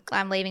doesn't.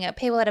 I'm leaving it.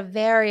 People that are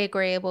very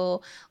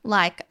agreeable,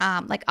 like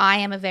I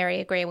am a very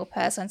agreeable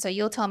person. So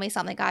you'll tell me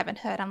something I haven't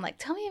heard. I'm like,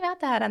 tell me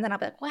about that. And then I'll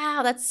be like,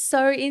 wow, that's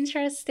so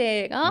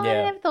interesting. Oh, I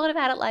never thought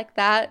about it like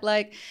that.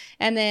 Like,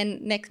 and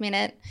then next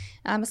minute,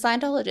 I'm a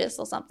Scientologist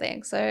or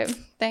something. So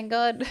thank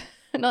God,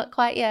 not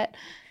quite yet.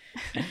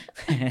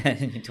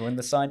 You're doing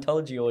the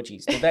Scientology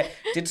orgies.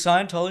 Did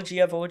Scientology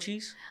have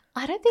orgies?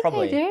 I don't think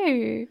Probably. they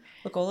do.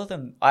 Look, all of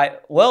them.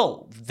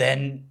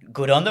 Then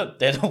good on them.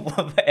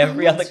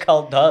 Every other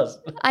cult does.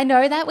 I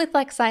know that with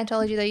like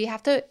Scientology though, you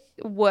have to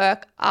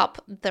work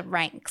up the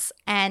ranks,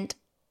 and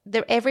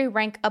every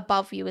rank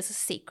above you is a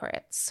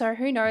secret. So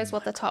who knows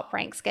what the top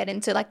ranks get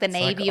into, like the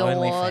Navy like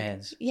or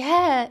OnlyFans.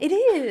 Yeah, it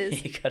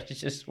is. You gotta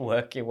just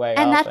work your way up.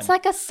 And that's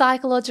like a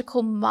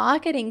psychological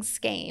marketing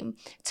scheme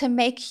to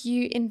make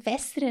you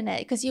invested in it,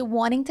 because you're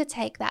wanting to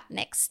take that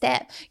next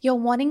step. You're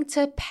wanting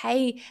to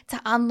pay to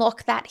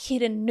unlock that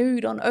hidden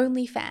nude on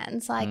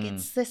OnlyFans. Like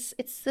it's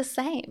the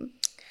same.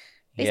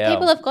 These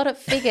people have got it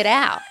figured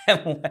out.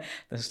 At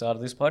the start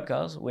of this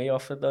podcast, we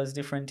offered those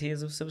different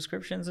tiers of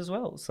subscriptions as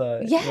well.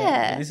 So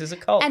Yeah. this is a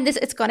cult. And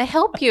it's going to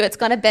help you. It's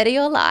going to better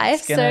your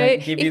life. gonna So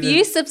give you if the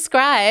you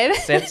subscribe,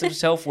 sense of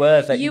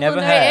self-worth that you you will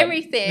never know had.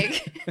 everything.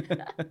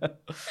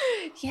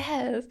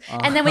 Yes.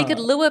 And then we could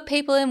lure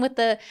people in with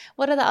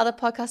what are the other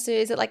podcasts do?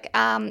 Is it like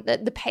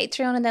the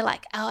Patreon, and they're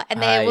like, oh,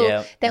 and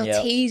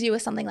they'll tease you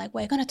with something like,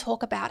 we're going to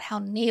talk about how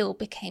Neil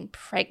became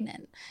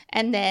pregnant.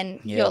 And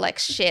then you're like,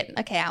 shit,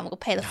 okay, I'm going to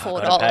pay the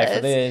 $4. Pay for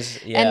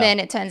this. Yeah. And then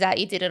it turns out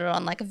you did it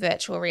on like a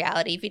virtual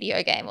reality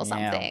video game or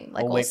something,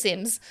 like Or all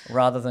Sims.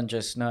 Rather than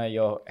just, no,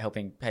 you're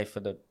helping pay for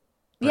the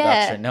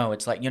production. No,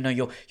 it's like,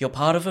 you're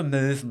part of a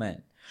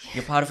movement.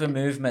 You're part of a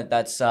movement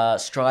that's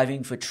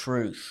striving for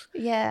truth.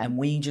 Yeah. And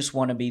we just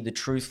want to be the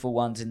truthful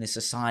ones in this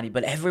society.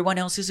 But everyone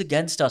else is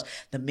against us.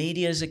 The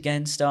media is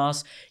against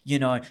us.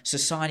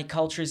 Society,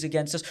 culture is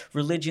against us.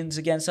 Religion's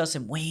against us.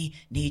 And we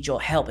need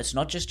your help. It's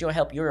not just your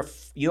help. You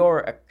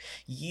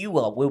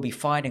will be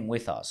fighting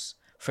with us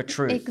for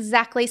truth.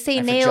 Exactly. See,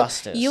 and for Neil,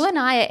 justice. you and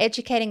I are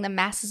educating the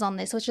masses on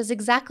this, which is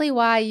exactly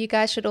why you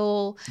guys should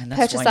all And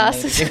that's purchase why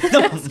us. you need to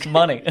give them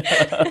money.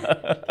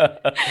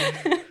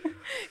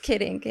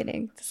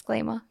 Kidding.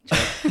 Disclaimer.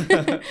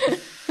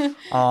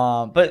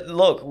 But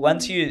look,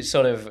 once you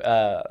sort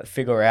of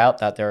figure out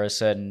that there are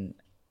certain,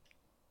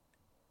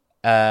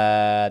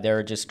 there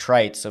are just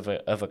traits of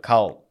a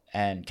cult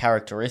and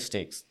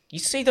characteristics. You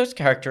see those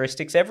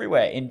characteristics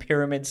everywhere in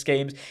pyramid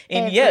schemes.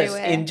 In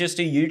just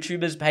a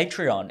YouTuber's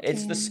Patreon.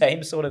 It's the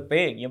same sort of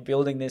thing. You're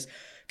building this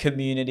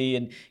community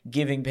and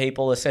giving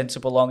people a sense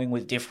of belonging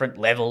with different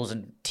levels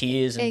and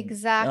tiers. And,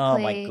 Exactly. Oh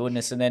my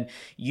goodness. And then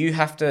you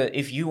have to,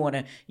 if you want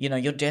to,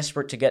 you're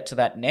desperate to get to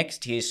that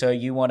next tier. So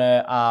you want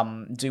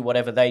to do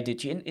whatever they did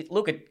to you. And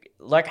look at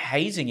like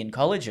hazing in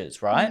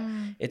colleges, right?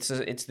 It's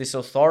this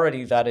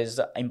authority that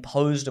is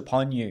imposed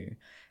upon you.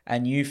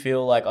 And you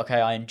feel like,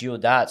 okay, I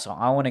endured that, so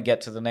I want to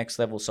get to the next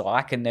level so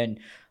I can then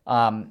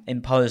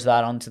impose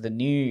that onto the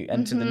new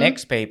and to the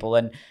next people.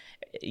 And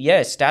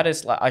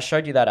status, like I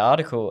showed you that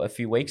article a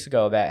few weeks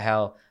ago about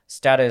how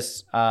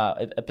status,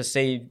 a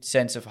perceived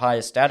sense of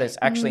higher status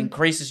actually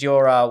increases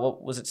your,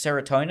 what was it,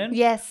 serotonin?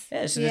 Yes.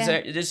 Yeah, so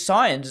there's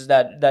science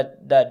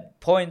that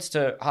points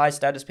to high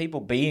status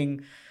people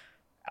being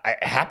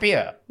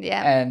happier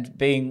and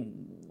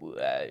being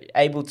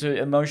able to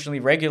emotionally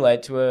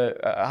regulate to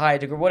a higher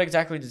degree. What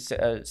exactly does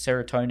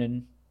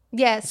serotonin?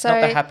 Yeah, it's not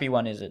the happy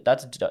one, is it?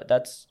 That's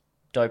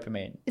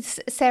dopamine.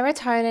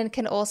 Serotonin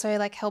can also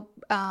like help.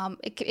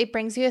 It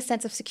brings you a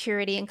sense of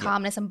security and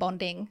calmness and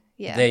bonding.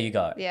 Yeah, there you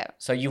go. Yeah,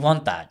 so you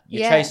want that.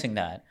 You're chasing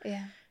that.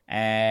 Yeah,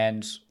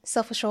 and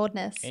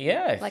self-assuredness.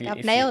 Yeah,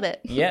 I've nailed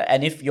it. Yeah,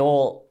 and if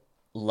you're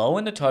low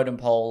in the totem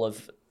pole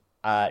of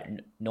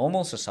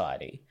normal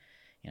society,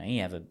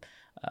 you have a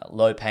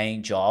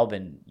low-paying job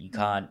and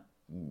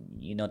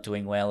you're not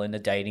doing well in the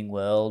dating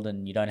world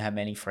and you don't have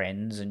many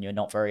friends and you're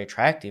not very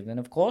attractive, then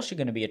of course you're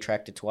going to be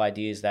attracted to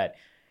ideas that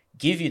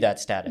give you that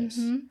status.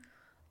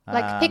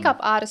 Like pickup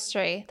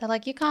artistry. They're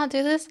like, you can't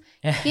do this.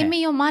 Give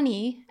me your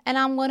money and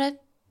I'm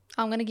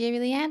gonna give you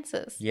the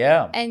answers.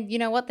 Yeah. And you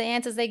know what? The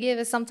answers they give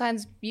is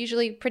sometimes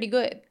usually pretty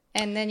good.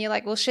 And then you're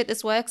like, well, shit,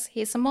 this works.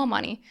 Here's some more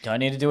money. Don't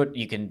need to do it.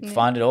 You can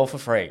find it all for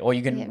free. Or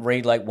you can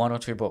read like 1 or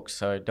 2 books.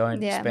 So don't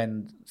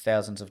spend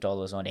thousands of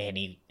dollars on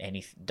any.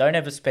 Don't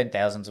ever spend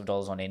thousands of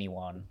dollars on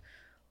anyone.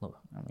 Look,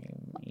 I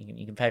mean,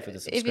 you can pay for the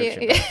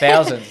subscription. But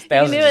thousands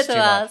you knew is it too to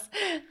much. us.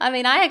 I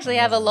mean, I actually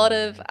have a lot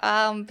of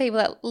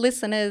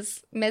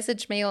listeners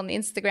message me on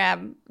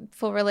Instagram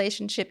for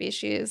relationship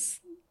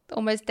issues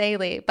almost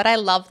daily. But I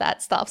love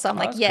that stuff. So I'm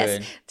like,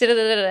 yes.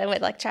 And we're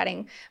like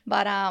chatting.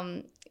 But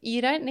you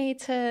don't need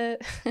to,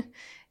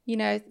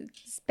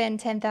 spend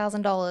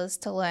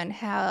 $10,000 to learn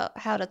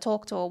how to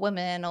talk to a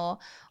woman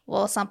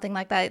or something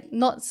like that.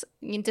 Not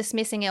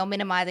dismissing it or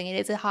minimizing it.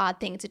 It's a hard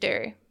thing to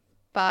do.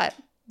 But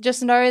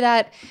just know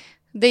that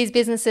these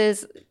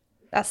businesses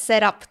are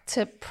set up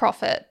to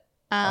profit.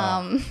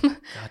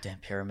 Goddamn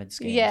pyramid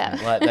schemes. Yeah.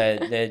 Like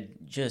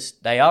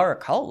they are a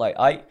cult. Like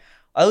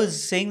I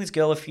was seeing this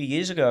girl a few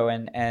years ago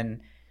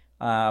and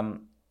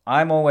I'm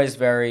always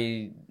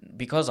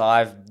because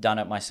I've done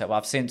it myself,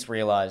 I've since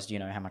realized,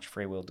 how much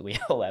free will do we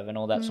all have and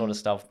all that sort of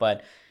stuff.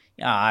 But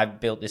I've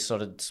built this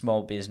sort of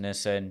small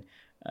business and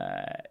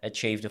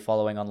achieved a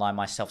following online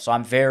myself. So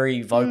I'm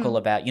very vocal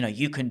about,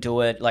 you can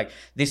do it. Like,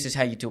 this is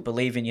how you do it.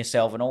 Believe in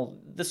yourself and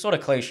all the sort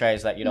of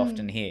cliches that you'd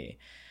often hear.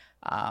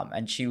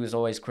 And she was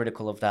always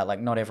critical of that. Like,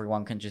 not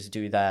everyone can just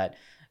do that.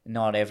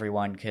 Not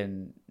everyone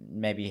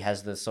maybe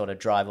has the sort of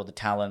drive or the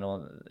talent,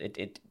 or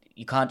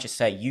you can't just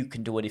say you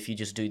can do it if you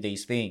just do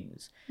these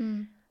things.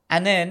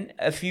 And then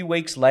a few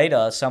weeks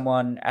later,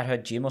 someone at her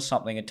gym or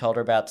something had told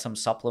her about some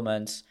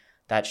supplements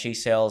that she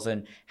sells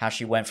and how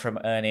she went from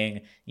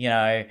earning,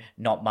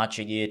 not much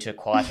a year to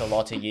quite a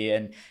lot a year.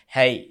 And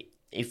hey,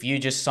 if you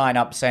just sign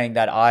up saying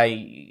that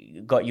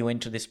I got you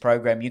into this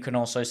program, you can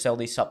also sell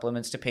these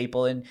supplements to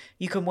people and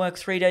you can work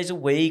 3 days a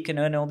week and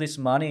earn all this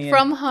money.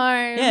 From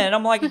home. Yeah, and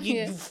I'm like,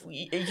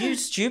 you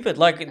stupid.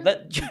 Like,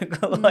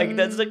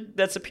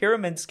 that's a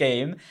pyramid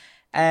scheme.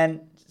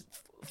 And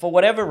for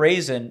whatever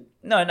reason,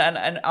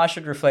 and I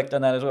should reflect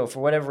on that as well. For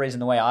whatever reason,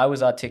 the way I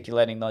was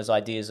articulating those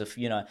ideas of,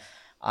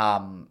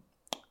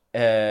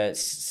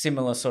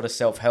 similar sort of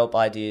self-help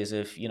ideas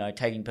of,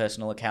 taking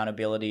personal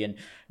accountability and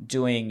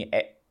doing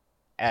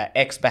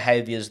X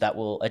behaviors that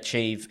will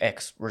achieve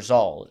X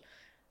result,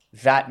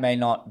 that may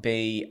not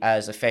be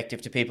as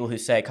effective to people who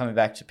say, coming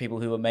back to people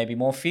who are maybe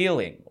more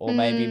feeling or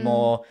maybe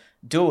more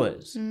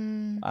doers,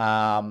 who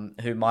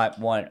might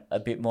want a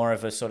bit more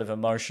of a sort of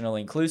emotional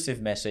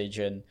inclusive message.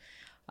 And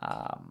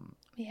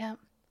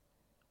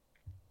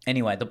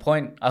anyway, the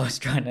point I was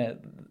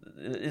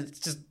it's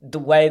just the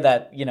way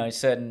that,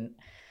 certain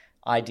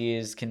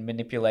ideas can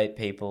manipulate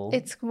people.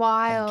 It's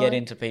wild. Get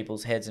into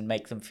people's heads and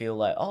make them feel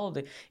like,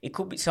 it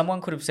could be,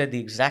 someone could have said the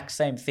exact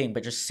same thing,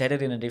 but just said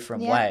it in a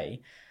different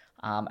way.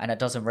 And it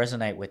doesn't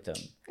resonate with them.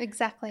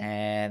 Exactly.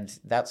 And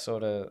that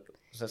sort of,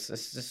 it's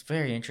just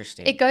very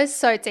interesting. It goes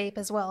so deep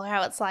as well,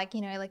 how it's like,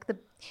 like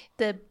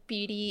the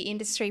beauty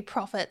industry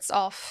profits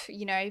off,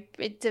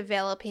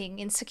 developing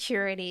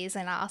insecurities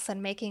in us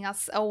and making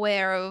us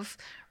aware of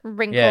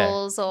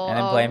wrinkles or and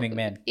then blaming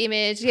men.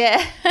 Image.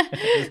 Yeah.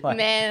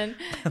 Man.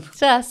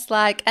 Just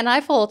like, and I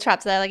fall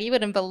trapped there. Like, you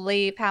wouldn't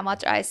believe how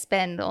much I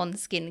spend on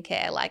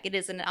skincare. Like, it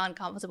is an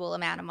uncomfortable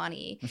amount of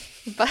money.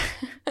 But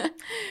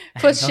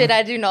for shit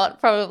I do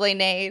not probably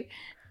need.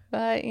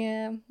 But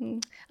yeah,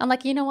 I'm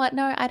like, you know what?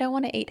 No, I don't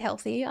want to eat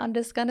healthy. I'm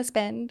just going to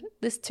spend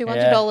this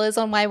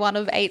 $200 on my one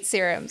of 8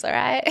 serums, all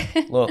right?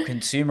 Look,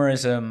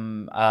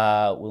 consumerism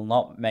will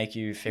not make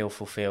you feel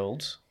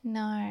fulfilled.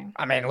 No.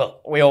 I mean,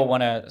 look, we all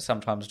want to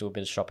sometimes do a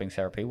bit of shopping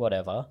therapy,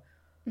 whatever.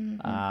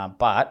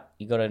 But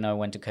you got to know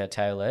when to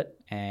curtail it,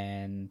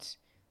 and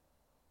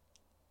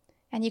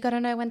you got to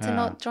know when to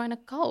not join a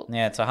cult.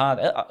 Yeah, it's a hard,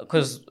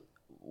 because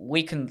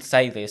we can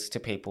say this to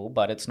people,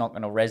 but it's not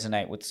going to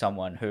resonate with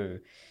someone who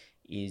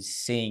is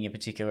seeing a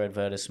particular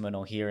advertisement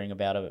or hearing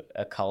about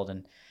a cult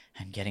and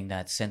getting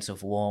that sense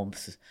of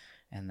warmth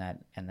and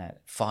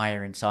that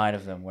fire inside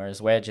of them,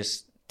 whereas we're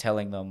just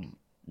telling them,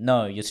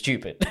 no, you're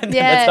stupid. Yeah,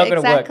 that's not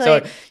going to work.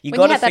 So you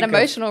have that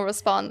emotional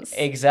response.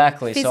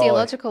 Exactly.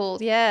 Physiological,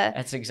 yeah.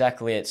 That's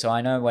exactly it. So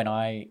I know when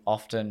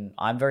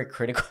I'm very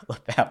critical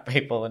about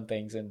people and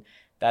things, and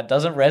that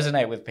doesn't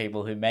resonate with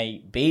people who may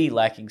be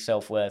lacking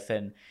self-worth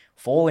and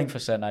falling for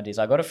certain ideas.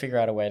 I got to figure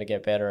out a way to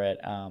get better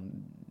at,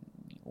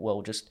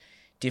 just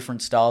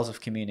different styles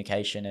of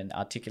communication and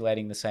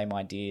articulating the same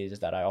ideas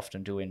that I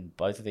often do in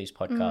both of these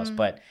podcasts,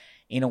 but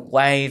in a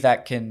way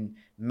that can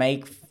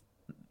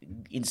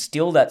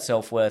instill that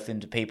self-worth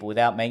into people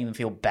without making them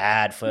feel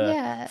bad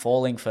for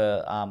falling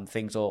for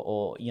things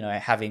or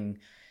having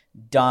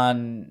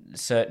done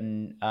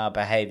certain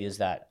behaviors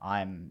that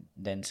I'm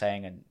then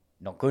saying are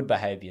not good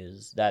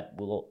behaviors that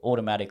will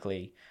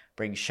automatically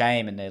bring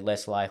shame, and they're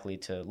less likely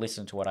to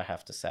listen to what I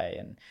have to say.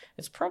 And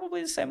it's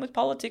probably the same with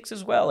politics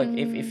as well.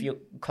 If you're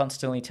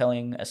constantly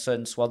telling a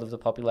certain swath of the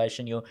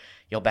population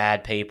you're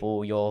bad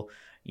people, you're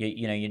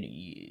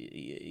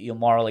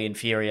morally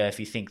inferior if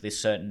you think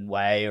this certain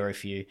way, or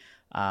if you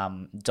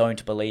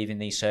don't believe in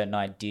these certain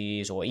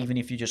ideas, or even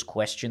if you just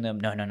question them,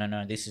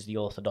 no, this is the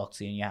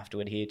orthodoxy and you have to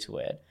adhere to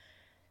it.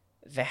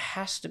 There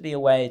has to be a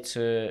way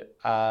to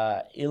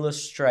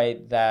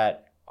illustrate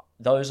that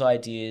those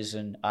ideas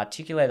and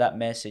articulate that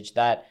message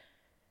that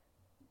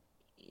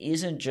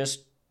isn't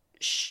just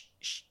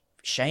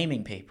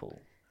shaming people.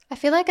 I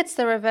feel like it's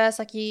the reverse.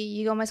 Like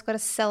you almost got to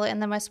sell it in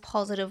the most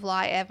positive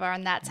light ever,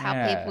 and that's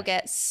how people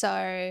get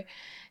so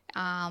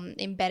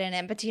embedded in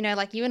it. But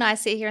like you and I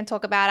sit here and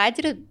talk about, I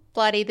did it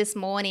bloody this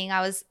morning.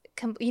 I was,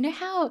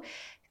 how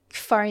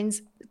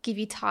phones give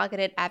you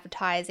targeted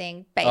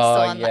advertising based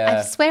on,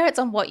 I swear it's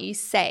on what you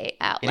say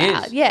out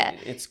loud. Is. Yeah.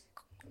 It's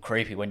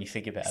creepy when you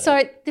think about it.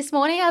 So this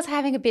morning I was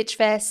having a bitch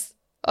fest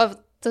of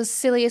the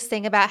silliest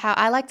thing about how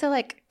I like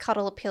to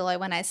cuddle a pillow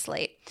when I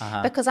sleep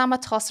because I'm a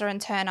tosser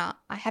and turner.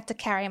 I have to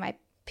carry my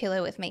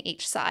pillow with me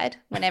each side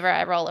whenever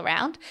I roll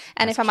around.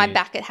 And That's if I'm on my cute.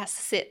 back, it has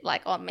to sit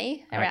like on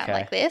me around Okay.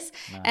 like this.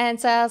 No. And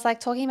so I was like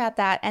talking about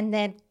that. And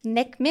then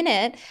next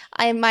minute,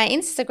 my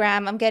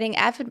Instagram, I'm getting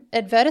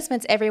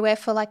advertisements everywhere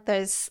for like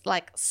those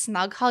like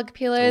Snug Hug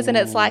pillows. And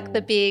it's like the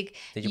Ooh. big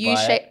Did you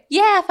buy U-shape. it?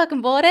 Yeah, I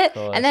fucking bought it.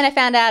 Course. And then I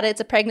found out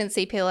it's a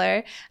pregnancy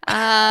pillow.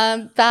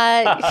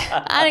 But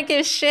I don't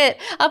give a shit.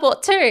 I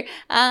bought two.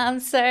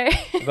 So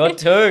You got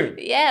two.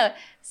 yeah.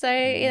 So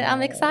yeah,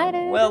 I'm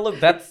excited. Well, look,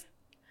 that's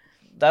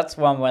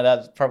one where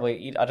that's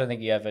probably, I don't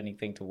think you have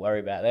anything to worry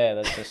about there.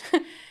 That's just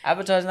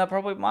advertising that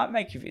probably might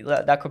make you feel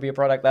that could be a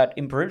product that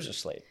improves your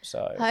sleep.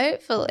 So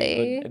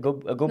hopefully a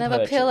good have a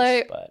purchase.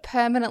 pillow But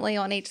permanently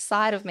on each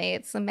side of me.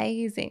 It's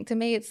amazing. To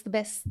me, it's the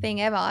best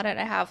thing ever. I don't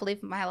know how I've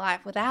lived my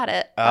life without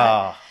it.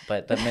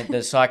 but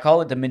the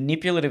psychology, the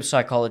manipulative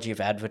psychology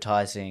of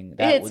advertising,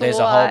 It's there's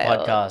a whole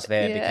wild. podcast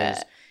there Yeah.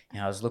 because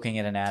I was looking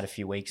at an ad a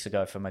few weeks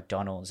ago for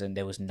McDonald's and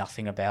there was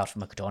nothing about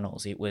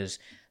McDonald's. It was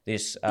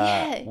this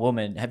Yeah.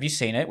 woman. Have you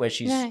seen it? Where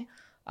she's No.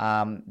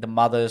 the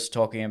mother's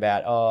talking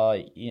about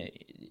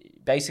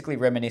basically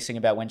reminiscing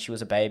about when she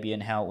was a baby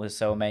and how it was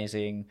so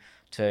amazing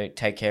to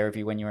take care of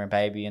you when you were a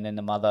baby, and then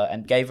the mother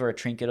and gave her a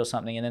trinket or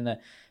something, and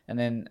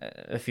then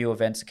a few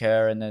events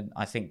occur, and then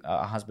I think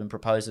a husband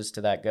proposes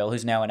to that girl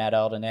who's now an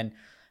adult, and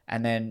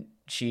then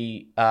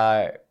she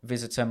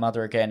visits her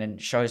mother again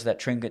and shows that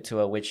trinket to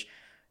her, which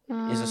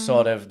is a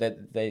sort of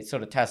that they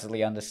sort of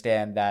tacitly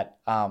understand that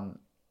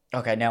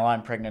okay, now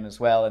I'm pregnant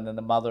as well, and then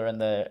the mother and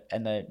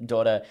the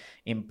daughter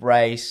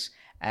embrace,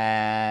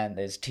 and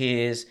there's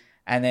tears,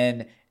 and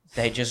then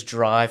they just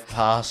drive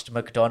past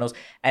McDonald's,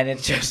 and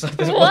it's just like,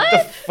 what the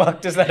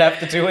fuck does that have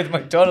to do with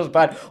McDonald's?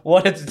 But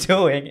what it's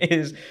doing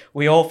is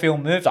we all feel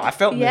moved. I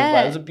felt moved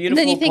by it. It was a beautiful,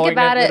 Then you think poignant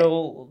about it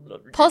little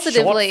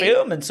positively. short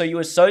film, and so you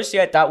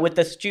associate that with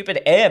the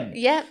stupid M.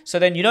 Yep. So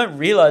then you don't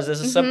realize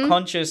there's a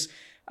subconscious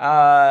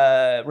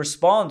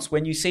response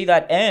when you see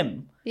that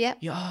M.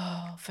 Yep.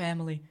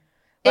 Family.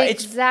 But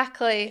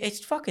Exactly. it's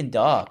fucking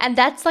dark. And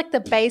that's like the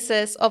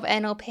basis of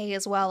NLP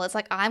as well. It's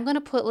like I'm going to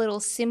put little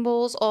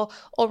symbols or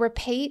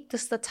repeat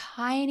just the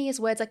tiniest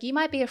words. Like you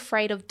might be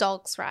afraid of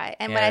dogs, right?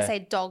 And when I Yeah. say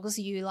dogs,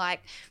 you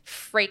like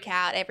freak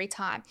out every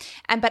time.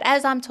 But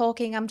as I'm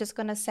talking, I'm just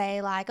going to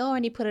say like, oh,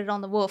 and you put it on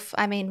the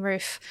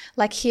roof.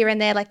 Like here and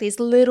there, like these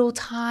little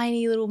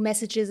tiny little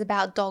messages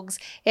about dogs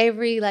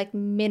every like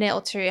minute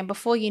or two. And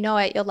before you know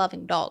it, you're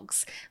loving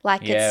dogs.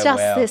 Like Yeah, it's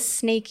just wow. this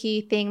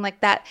sneaky thing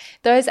like that.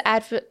 Those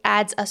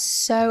ads are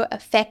so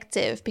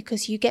effective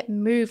because you get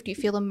moved, you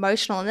feel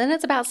emotional, and then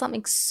it's about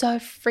something so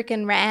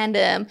freaking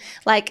random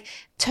like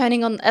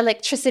turning on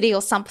electricity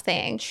or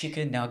something.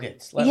 Chicken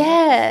nuggets.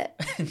 Yeah.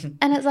 And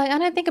it's like, I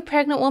don't think a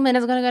pregnant woman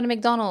is going to go to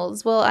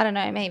McDonald's. Well, I don't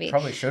know, maybe.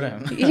 Probably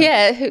shouldn't.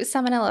 Yeah,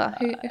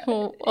 salmonella,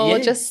 or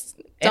yeah.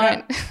 just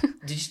don't.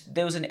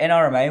 There was an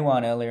NRMA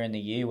one earlier in the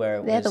year where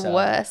it They're was the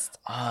worst.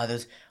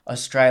 there's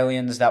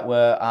Australians that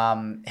were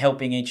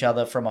helping each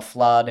other from a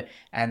flood,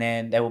 and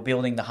then they were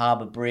building the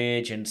harbour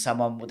bridge, and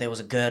there was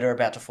a girder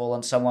about to fall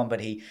on someone, but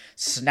he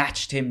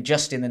snatched him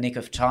just in the nick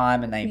of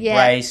time, and they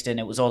embraced, and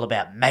it was all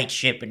about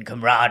mateship and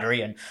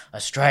camaraderie and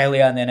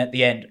Australia, and then at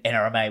the end,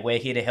 NRMA, we're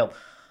here to help.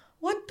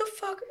 What the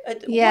fuck?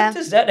 Yeah. What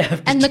does that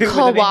have to And do the with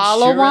an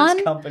koala insurance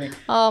one? company?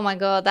 Oh my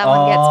God, that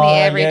one gets me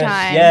every yes.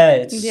 time. Yeah,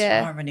 it's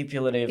so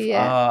manipulative.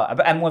 Yeah.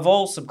 And we've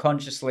all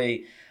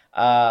subconsciously,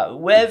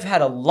 we've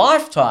had a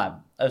lifetime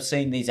of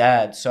seeing these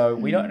ads, so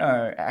we don't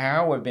know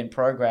how we've been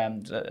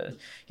programmed.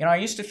 I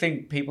used to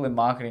think people in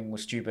marketing were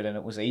stupid and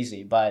it was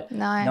easy, but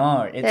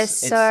no, there's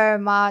so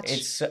much.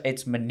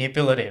 It's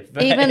manipulative.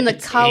 Even the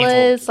It's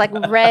colors,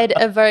 evil. like red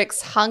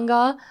evokes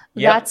hunger.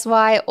 Yep. That's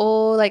why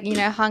all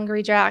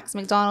Hungry Jack's,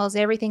 McDonald's,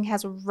 everything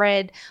has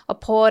red. Or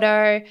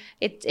Porto.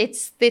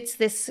 It's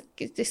there's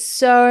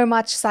so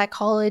much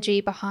psychology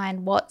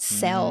behind what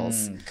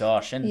sells.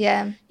 Gosh, and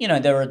Yeah.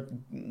 there are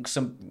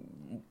some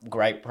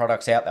great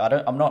products out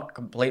there. I'm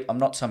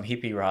not some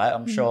hippie, right?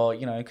 I'm sure,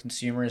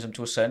 consumerism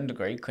to a certain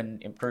degree can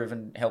improve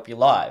and help your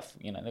life.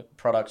 The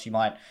products you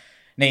might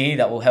need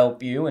that will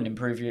help you and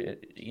improve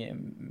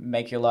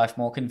make your life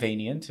more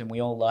convenient, and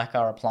we all like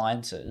our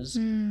appliances. So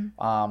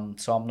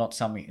I'm not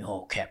some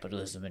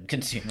capitalism and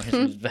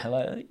consumerism is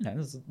bad.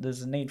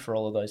 There's a need for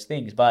all of those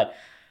things, but I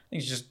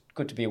think it's just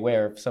good to be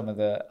aware of some of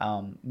the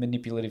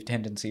manipulative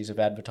tendencies of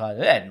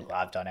advertising. And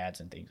I've done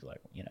ads and things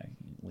like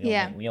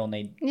we all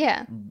need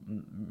Yeah.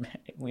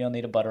 we all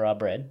need to butter our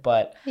bread,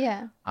 but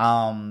Yeah.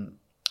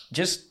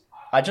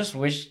 I just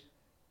wish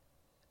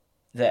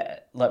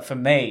that, like, for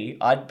me,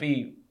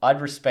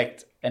 I'd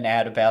respect an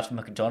ad about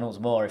McDonald's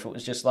more if it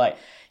was just like,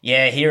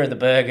 yeah, here are the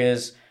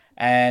burgers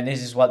and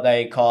this is what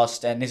they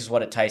cost and this is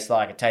what it tastes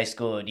like. It tastes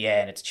good,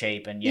 and it's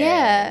cheap, and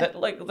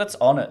that's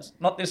honest,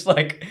 not this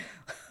like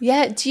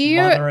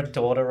mother and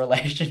daughter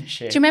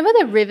relationship. Do you remember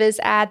the Rivers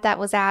ad that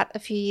was out a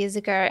few years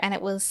ago, and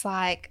it was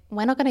like,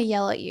 we're not going to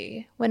yell at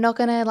you, we're not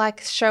going to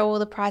like show all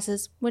the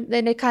prices,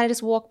 then they kind of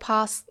just walk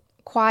past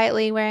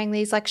quietly wearing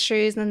these like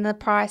shoes, and then the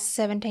price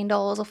 $17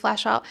 will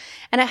flash up.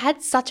 And it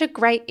had such a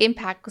great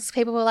impact because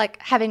people were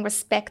like having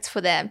respect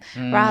for them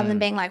rather than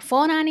being like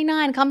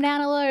 $4.99, come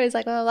down to Lowe's,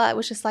 like blah, blah, blah. It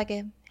was just like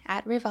a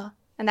at River.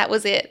 And that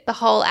was it, the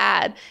whole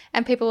ad.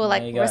 And people were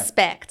like,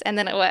 respect. And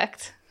then it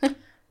worked.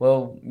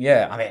 Well,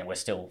 yeah, I mean, we're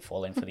still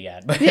falling for the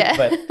ad. But, Yeah.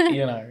 but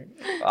you know,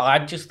 I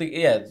just think,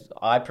 yeah,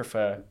 I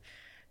prefer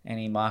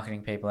any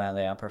marketing people out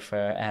there. I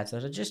prefer ads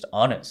that are just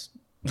honest.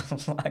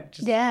 Like,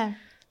 just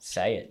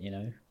say it, you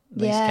know.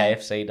 At least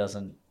KFC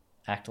doesn't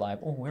act like,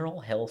 oh, we're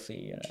all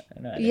healthy.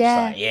 You know,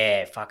 just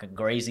like, fucking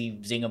greasy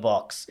zinger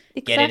box.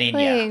 Exactly. Get it in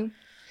you.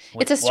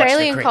 It's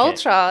Australian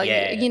culture.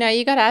 Yeah. You know,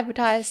 you got to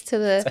advertise to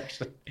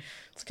the...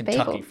 It's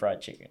Kentucky people.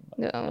 Fried Chicken.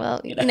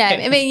 Well, you know,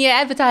 I mean, you're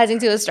advertising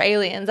to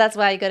Australians. That's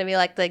why you got to be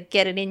like the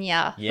get it in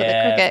ya for the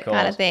cricket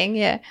kind of thing.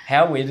 Yeah.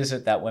 How weird is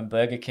it that when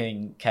Burger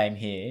King came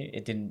here,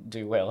 it didn't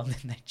do well, and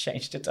then they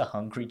changed it to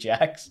Hungry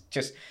Jack's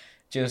just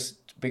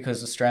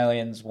because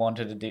Australians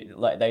wanted to do,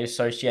 like, they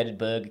associated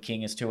Burger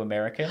King as too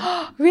American.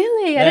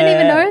 Really? I didn't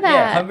even know that.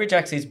 Yeah, Hungry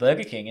Jack's is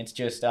Burger King. It's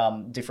just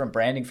different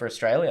branding for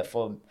Australia.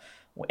 For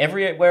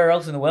everywhere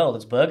else in the world,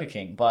 it's Burger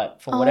King.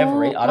 But for whatever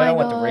reason, I don't know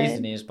what the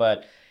reason is,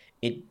 but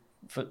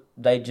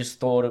they just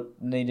thought it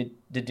needed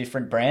the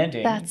different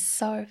branding. That's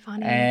so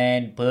funny.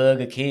 And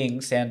Burger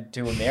King sounded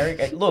too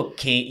American. Look,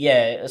 King,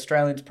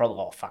 Australians probably,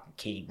 oh, fucking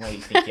King. What do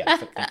you think? Yeah,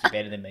 think you're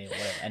better than me or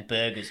whatever. And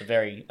burgers are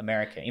very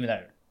American, even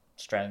though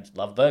Australians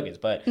love burgers.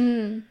 But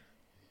and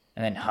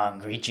then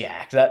Hungry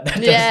Jack. That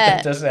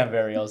does sound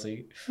very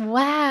Aussie.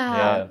 Wow.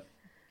 Yeah.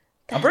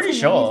 I'm pretty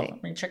sure. I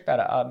mean, check that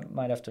out. I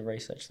might have to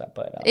research that,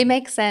 but it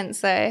makes sense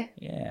though.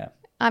 Yeah.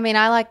 I mean,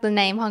 I like the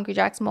name Hungry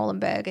Jack's more than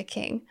Burger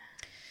King.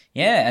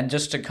 Yeah, and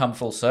just to come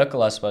full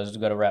circle, I suppose we've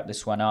got to wrap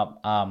this one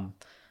up.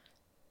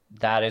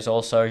 That is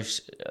also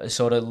a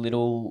sort of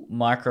little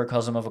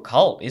microcosm of a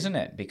cult, isn't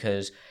it?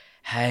 Because,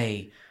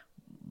 hey,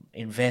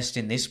 invest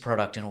in this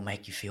product and it'll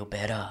make you feel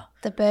better.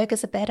 The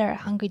burgers are better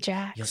at Hungry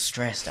Jack's. You're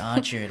stressed,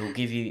 aren't you? It'll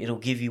give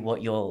you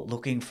what you're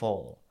looking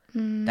for.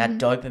 That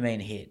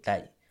dopamine hit.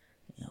 That,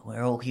 you know,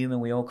 we're all human,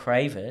 we all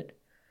crave it,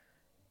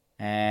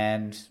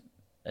 and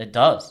it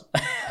does.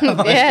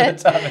 Yeah,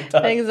 it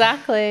does.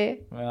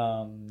 Exactly.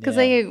 Because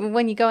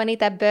when you go and eat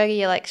that burger,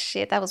 you're like,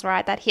 shit, that was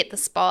right. That hit the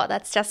spot.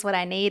 That's just what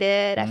I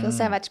needed. I feel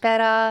so much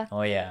better.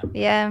 Oh, yeah.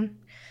 Yeah.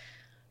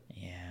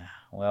 Yeah.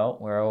 Well,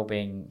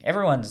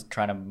 everyone's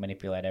trying to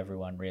manipulate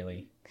everyone,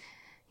 really.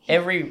 Yeah.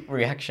 Every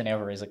reaction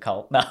ever is a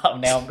cult. No,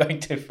 now I'm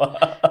going too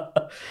far.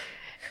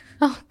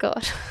 Oh,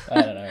 God.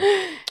 I don't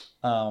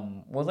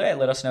know. Well,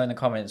 let us know in the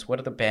comments. What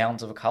are the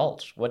bounds of a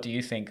cult? What do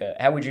you think?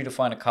 How would you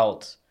define a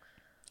cult?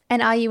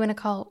 And are you in a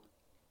cult?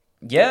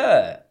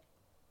 Yeah.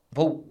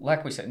 Well,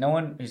 like we said, no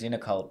one who's in a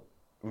cult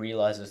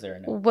realizes they're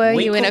in a cult. Were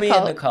you in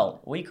a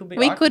cult? We could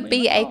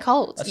be a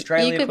cult.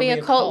 Australia you could be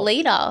a cult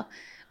leader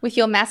with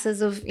your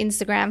masses of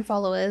Instagram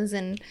followers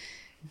and...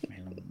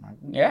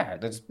 Yeah,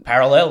 there's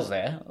parallels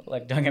there.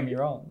 Like, don't get me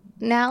wrong.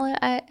 Now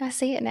I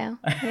see it now.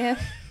 Yeah.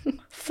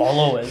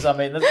 Followers. I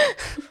mean,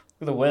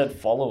 the word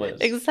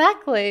followers.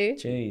 Exactly.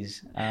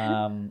 Jeez.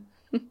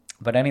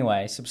 But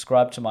anyway,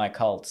 subscribe to my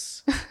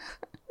cults.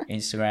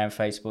 Instagram,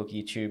 Facebook,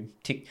 YouTube.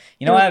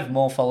 I have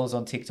more followers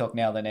on TikTok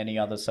now than any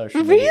other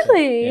social media.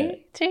 Really? Yeah.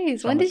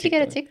 Jeez, when did you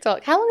get a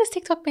TikTok? How long has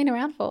TikTok been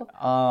around for?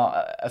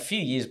 A few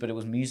years, but it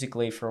was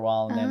Musical.ly for a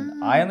while, and then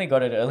I only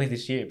got it early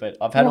this year, but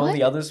I've had all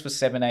the others for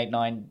 7, 8,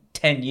 9,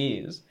 10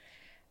 years,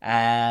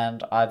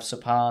 and I've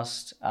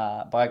surpassed,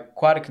 by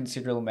quite a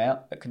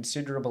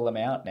considerable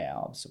amount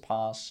now, I've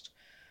surpassed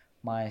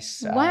my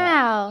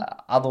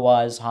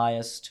otherwise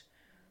highest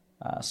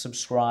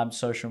subscribed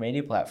social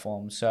media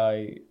platform,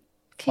 so...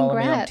 Follow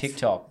me on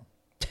TikTok.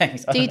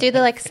 Thanks. Do you do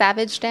the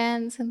savage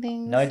dance and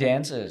things? No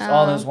dances.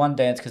 Oh, there was one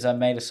dance because I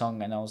made a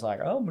song and I was like,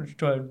 oh, I'm going to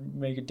try and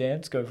make a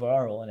dance go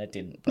viral, and it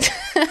didn't.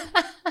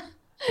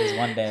 There's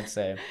one dance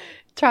there.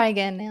 Try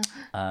again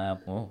now.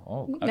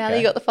 Okay. Now that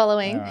you got the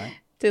following, all right.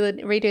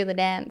 Redo the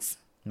dance.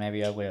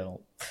 Maybe I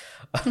will.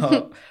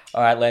 All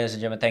right, ladies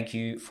and gentlemen, thank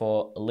you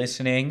for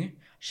listening.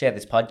 Share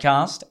this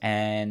podcast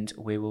and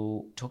we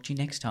will talk to you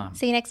next time.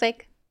 See you next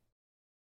week.